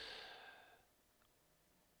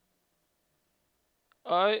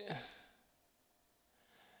 alright.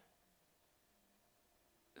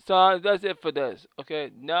 So that's it for this. Okay,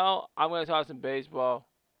 now I'm gonna talk some baseball.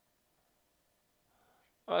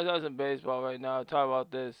 I'm gonna talk some baseball right now. Talk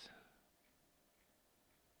about this.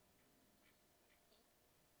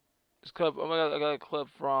 This clip. I got a clip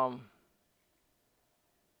from.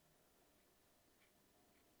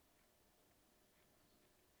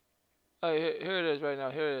 Oh, here it is right now.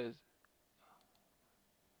 Here it is.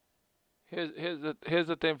 Here's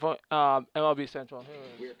the thing from MLB Central. Here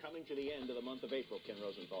it is. We're coming to the end of the month of April, Ken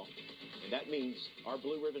Rosenthal. And that means our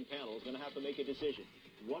Blue Ribbon panel is going to have to make a decision.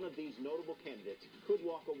 One of these notable candidates could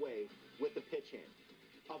walk away with the pitch hand.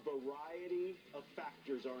 A variety of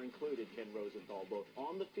factors are included, Ken Rosenthal, both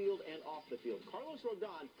on the field and off the field. Carlos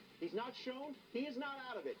Rodon, he's not shown, he is not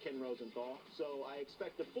out of it, Ken Rosenthal. So I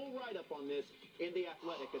expect a full write-up on this in The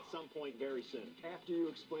Athletic at some point very soon. After you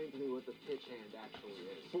explain to me what the pitch hand actually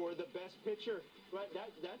is. For the best pitcher, right?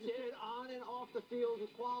 That's You it. said on and off the field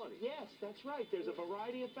quality. Yes, that's right. There's a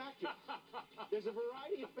variety of factors. There's a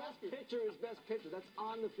variety of Best factors. pitcher is best pitcher. That's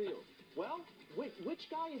on the field. Well, which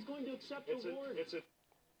guy is going to accept the award?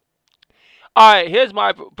 All right, here's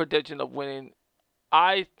my prediction of winning.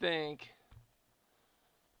 I think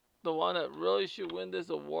the one that really should win this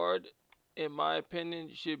award, in my opinion,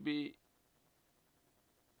 should be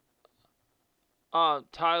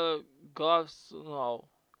Tyler Glasnow,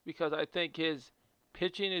 because I think his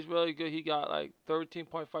pitching is really good. He got like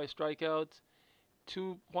 13.5 strikeouts,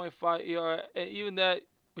 2.5 ERA, and even that,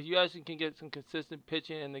 but you actually can get some consistent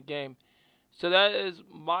pitching in the game. So that is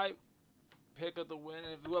my pick of the win.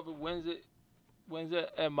 And if whoever wins it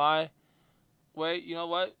at my way, you know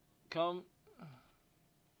what? Come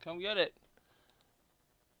get it.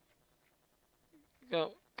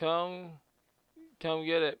 Come, come, come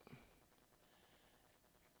get it.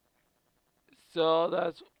 So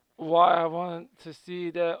that's why I want to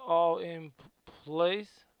see that all in place.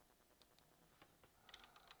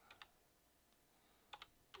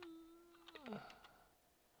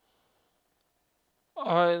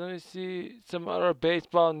 All right, let me see some other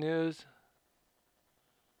baseball news.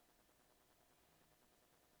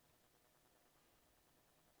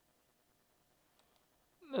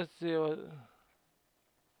 Let's see what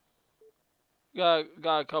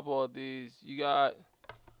got a couple of these. You got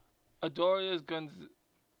Adorius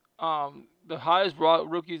the highest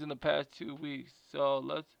rookies in the past 2 weeks. So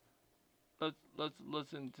let's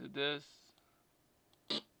listen to this.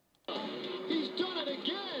 He's done it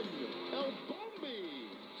again. El Bombi,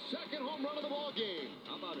 second home run of the ball game.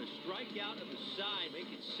 How about a strikeout of the side,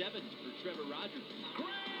 make it 7 for Trevor Rogers.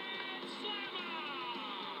 Grand slammer!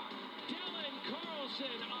 Dylan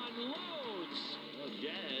Carlson unloads. Well,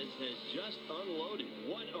 Jazz has just unloaded.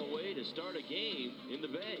 What a way to start a game in the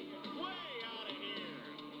Bay. Way out of here.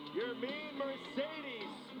 Your mean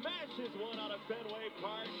Mercedes smashes one out of Fenway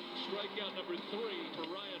Park. Strikeout number 3 for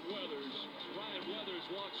Ryan Weathers. Ryan Weathers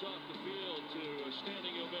walks off the field to a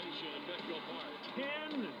standing ovation at Petco Park.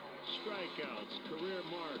 10 strikeouts, career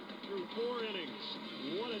mark through 4 innings.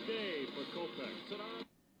 What a day for Kopech. It's an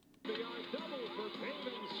RBI double for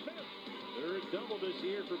Pavin Smith. Third double this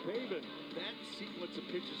year for Pavin. That sequence of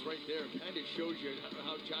pitches right there kind of shows you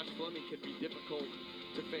how Josh Fleming can be difficult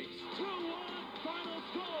to face. 2-1 final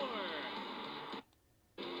score.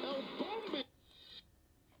 El Bombi.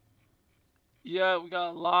 Yeah, we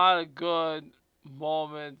got a lot of good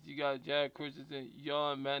moments. You got Jack Christensen,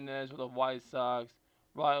 Yohan Mendez with the White Sox,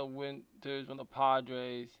 Ryan Winters from the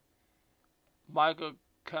Padres, Michael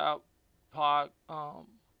Peck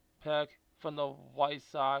from the White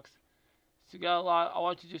Sox. So you got a lot. I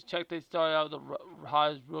want you to just check. They started out with the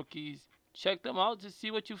highest rookies. Check them out to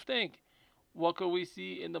see what you think. What could we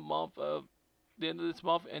see in the end of this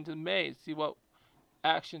month into May? See what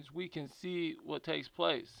actions we can see what takes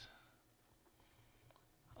place.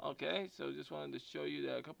 Okay, so just wanted to show you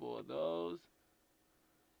that a couple of those.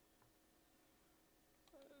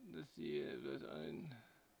 Let's see if there's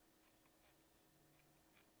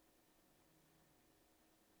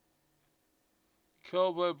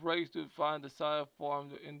Cobra breaks to find the side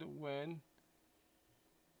form in the win.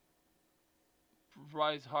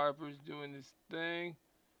 Bryce Harper's doing his thing.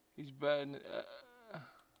 He's betting.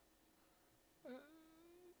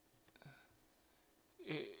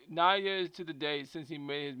 9 years to the day since he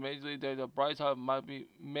made his major league debut, Bryce Harper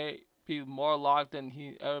may be more locked than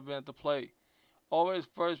he ever been at the plate. Over his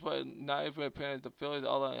first 90 appearance, the Phillies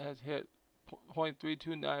outline has hit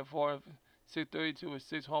 .3294 and 632 with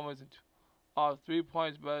 6 homers and 3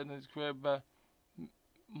 points better than his career best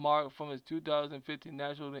mark from his 2015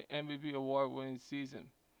 National League MVP award-winning season.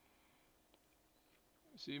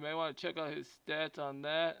 So you may want to check out his stats on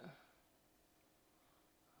that.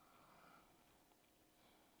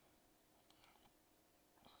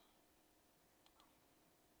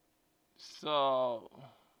 So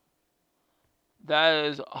that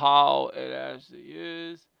is how it actually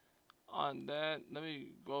is on that. Let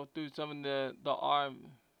me go through some of the arm.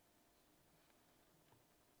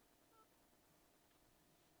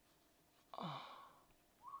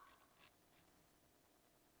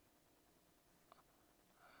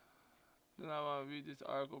 Then I want to read this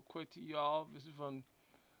article quick to y'all. This is from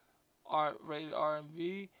Rated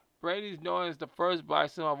R&V. Brady is known as the first black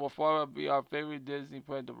son will forever be our favorite Disney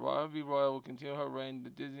prince. The R&V Royal will continue her reign in the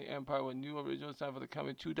Disney Empire with new original sign for the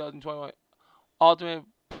coming 2021 Ultimate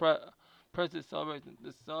Princess Celebration.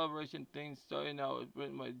 The celebration theme starting out was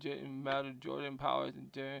written by Jim Matter, Jordan Powers,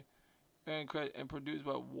 and Darren Craig, and produced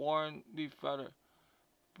by Warren Lee Fetter.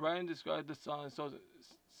 Bryan described the song so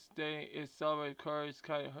stating it celebrates courage.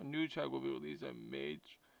 Her new track will be released in May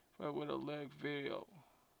with a lyric video.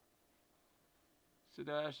 So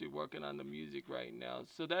they're actually working on the music right now.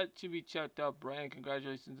 So that should be checked out, Brand.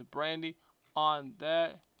 Congratulations to Brandy on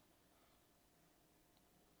that.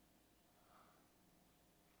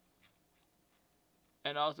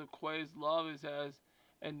 And also Questlove has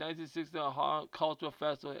in 1960 Harlem Cultural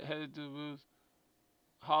Festival headed to Roots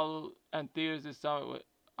Hollow and theaters this summer with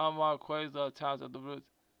Amar Questlove Towns of the Roots.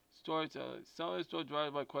 Storytelling. Some of the stories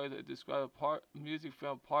directed by Questlove describe a part music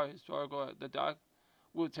film, part historical. The doc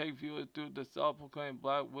will take viewers through the self-proclaimed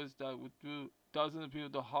Black Woodstock through dozens of people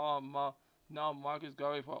to Harlem Mall. Now Marcus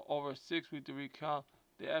Garvey for over 6 weeks to recount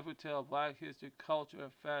the epic tale of Black history, culture,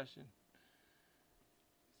 and fashion.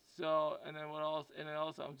 So, and then what else? And then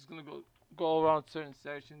also, I'm just gonna go around certain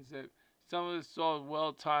sections. That some of the songs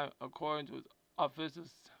well timed, according to his official.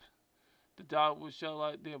 The doc will show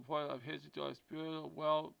light the importance of history to our spiritual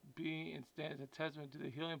well-being and stands a testament to the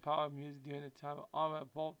healing power of music during the time of honor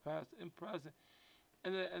both past and present.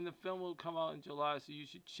 And the film will come out in July, so you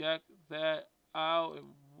should check that out. In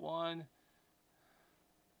one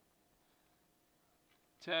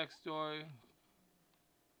text story.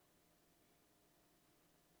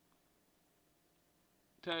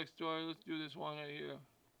 Text story. Let's do this one right here.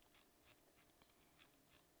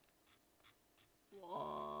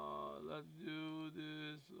 Let's do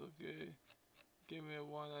this. Okay. Give me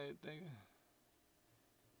one, I think.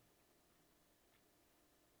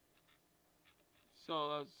 So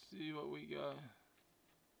let's see what we got.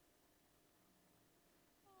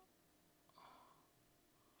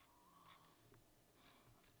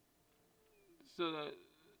 So that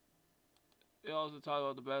they also talk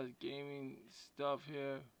about the best gaming stuff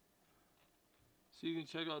here. So you can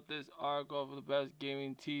check out this article for the best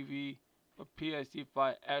gaming TV for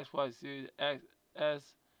PS5, Xbox Series XS.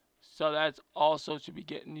 So that's also should be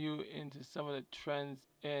getting you into some of the trends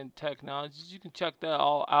and technologies. You can check that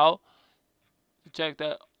all out. Check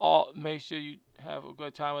that all. Make sure you have a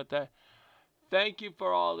good time with that. Thank you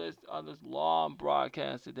for all this on this long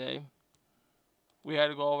broadcast today. We had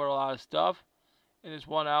to go over a lot of stuff in this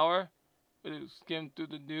 1 hour. We skimmed through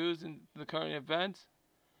the news and the current events.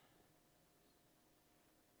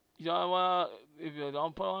 You don't wanna, if you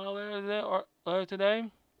don't put on later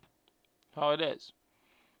today, how it is.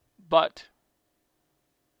 But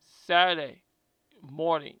Saturday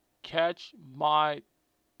morning, catch my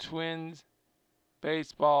Twins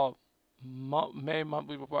baseball May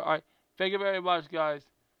monthly report. All right, thank you very much, guys.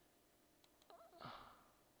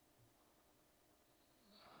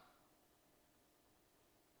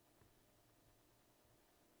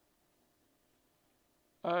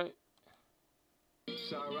 All right.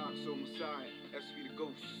 Cyrox, so Messiah, SV the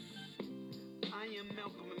Ghost. I am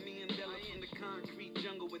Malcolm and Mandela in the concrete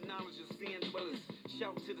jungle with knowledge of sand dwellers.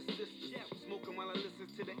 Shout to the sisters, smoking while I listen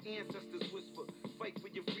to the ancestors whisper. Fight for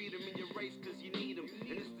your freedom and your rights cause you need them.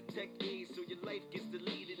 And it's the tech age so your life gets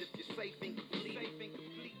deleted if you're safe and complete.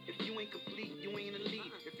 If you ain't complete, you ain't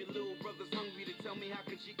elite. If your little brother's hungry to tell me how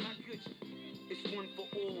could you? It's one for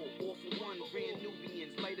all for one. Brand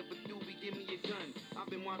Nubians, light up a doobie, give me a gun. I've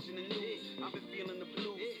been watching the news, I've been feeling the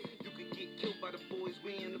blues. You could get killed by the boys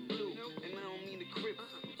wearing the blue. And I don't mean the Crips,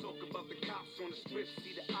 talk about the cops on the strip.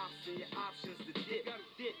 See the ops and your options to dip.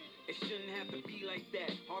 It shouldn't have to be like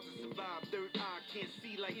that. Hard to survive, third eye, can't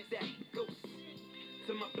see like that. Ghost.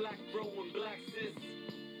 To my black bro and black sis,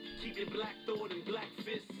 keep your black thought and black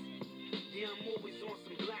fist. Yeah, I'm always on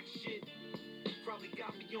some black shit. Probably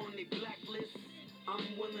got me on their blacklist.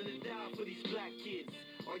 I'm willing to die for these black kids.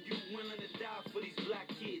 Are you willing to die for these black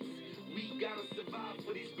kids? We gotta survive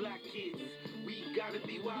for these black kids. We gotta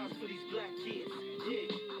be wise for these black kids.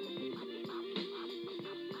 Yeah.